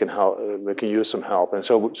that we can help, we can use some help. And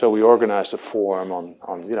so we organized a forum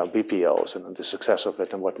on BPOs and the success of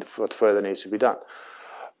it and what further needs to be done.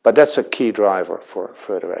 But that's a key driver for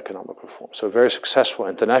further economic reform. So a very successful,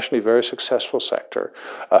 internationally very successful sector,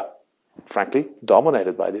 frankly,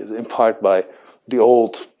 dominated in part by the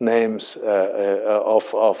old names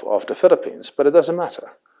of the Philippines. But it doesn't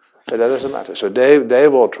matter. That doesn't matter. So they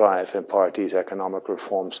will drive in part these economic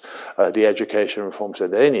reforms, the education reforms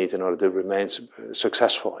that they need in order to remain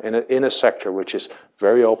successful in a sector which is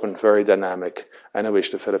very open, very dynamic, and in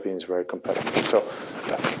which the Philippines is very competitive. So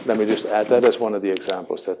let me just add that as one of the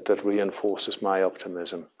examples that reinforces my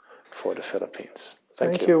optimism for the Philippines.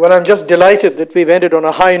 Thank you. Well, I'm just delighted that we've ended on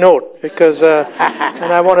a high note because,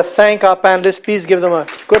 and I want to thank our panelists. Please give them a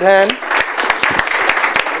good hand.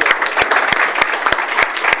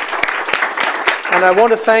 And I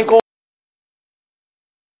want to thank all